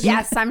soon.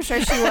 Yes, I'm sure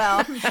she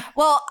will.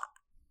 Well,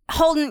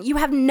 Holden, you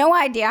have no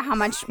idea how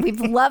much we've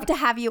loved to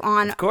have you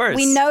on. Of course.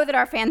 We know that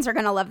our fans are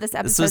going to love this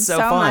episode so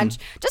fun. much.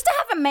 Just to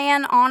have a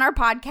man on our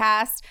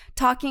podcast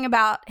talking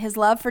about his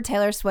love for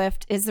Taylor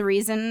Swift is the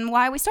reason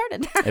why we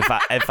started.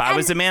 If I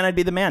was a man, I'd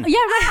be the man. Yeah,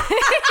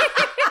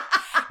 right.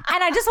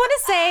 And I just want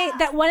to say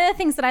that one of the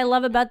things that I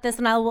love about this,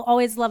 and I will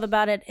always love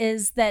about it,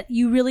 is that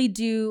you really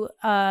do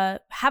have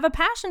a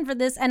passion for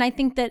this. And I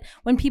think that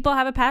when people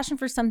have a passion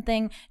for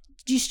something,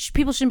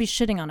 people shouldn't be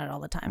shitting on it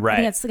all the time. Right. I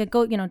think it's like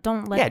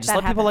don't let just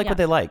let people like what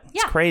they like.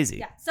 It's crazy.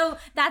 Yeah. So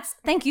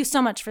thank you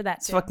so much for that.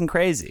 It's fucking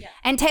crazy.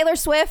 And Taylor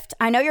Swift,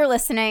 I know you're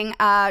listening.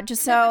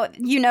 Just so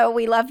you know,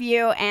 we love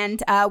you,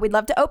 and we'd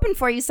love to open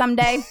for you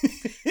someday.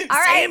 All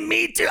right. Same,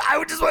 me too. I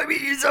would just want to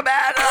meet you so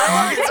bad.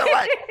 I love you so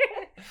much.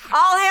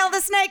 All hail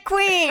the Snake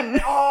Queen.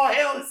 All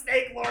hail the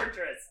Snake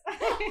Lordress.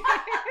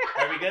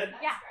 Are we good?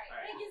 Yeah.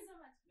 Thank you so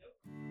much.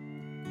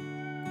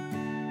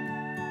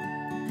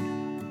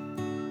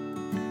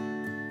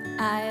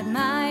 I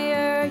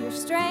admire your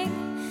strength.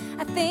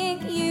 I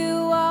think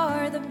you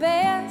are the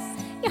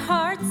best. Your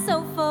heart's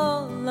so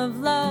full of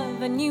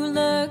love, and you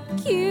look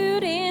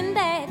cute in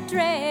that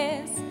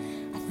dress.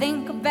 I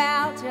think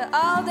about you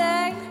all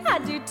day. I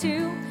do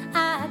too,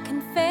 I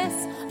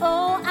confess.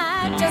 Oh,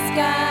 I just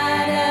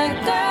got a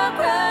girl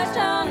crush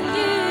on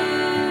you.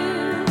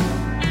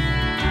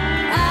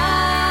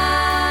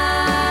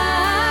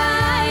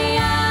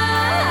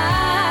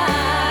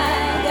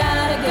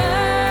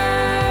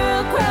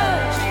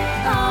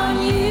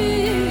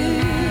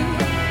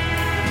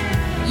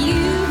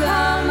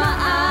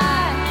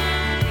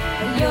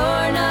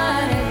 You're not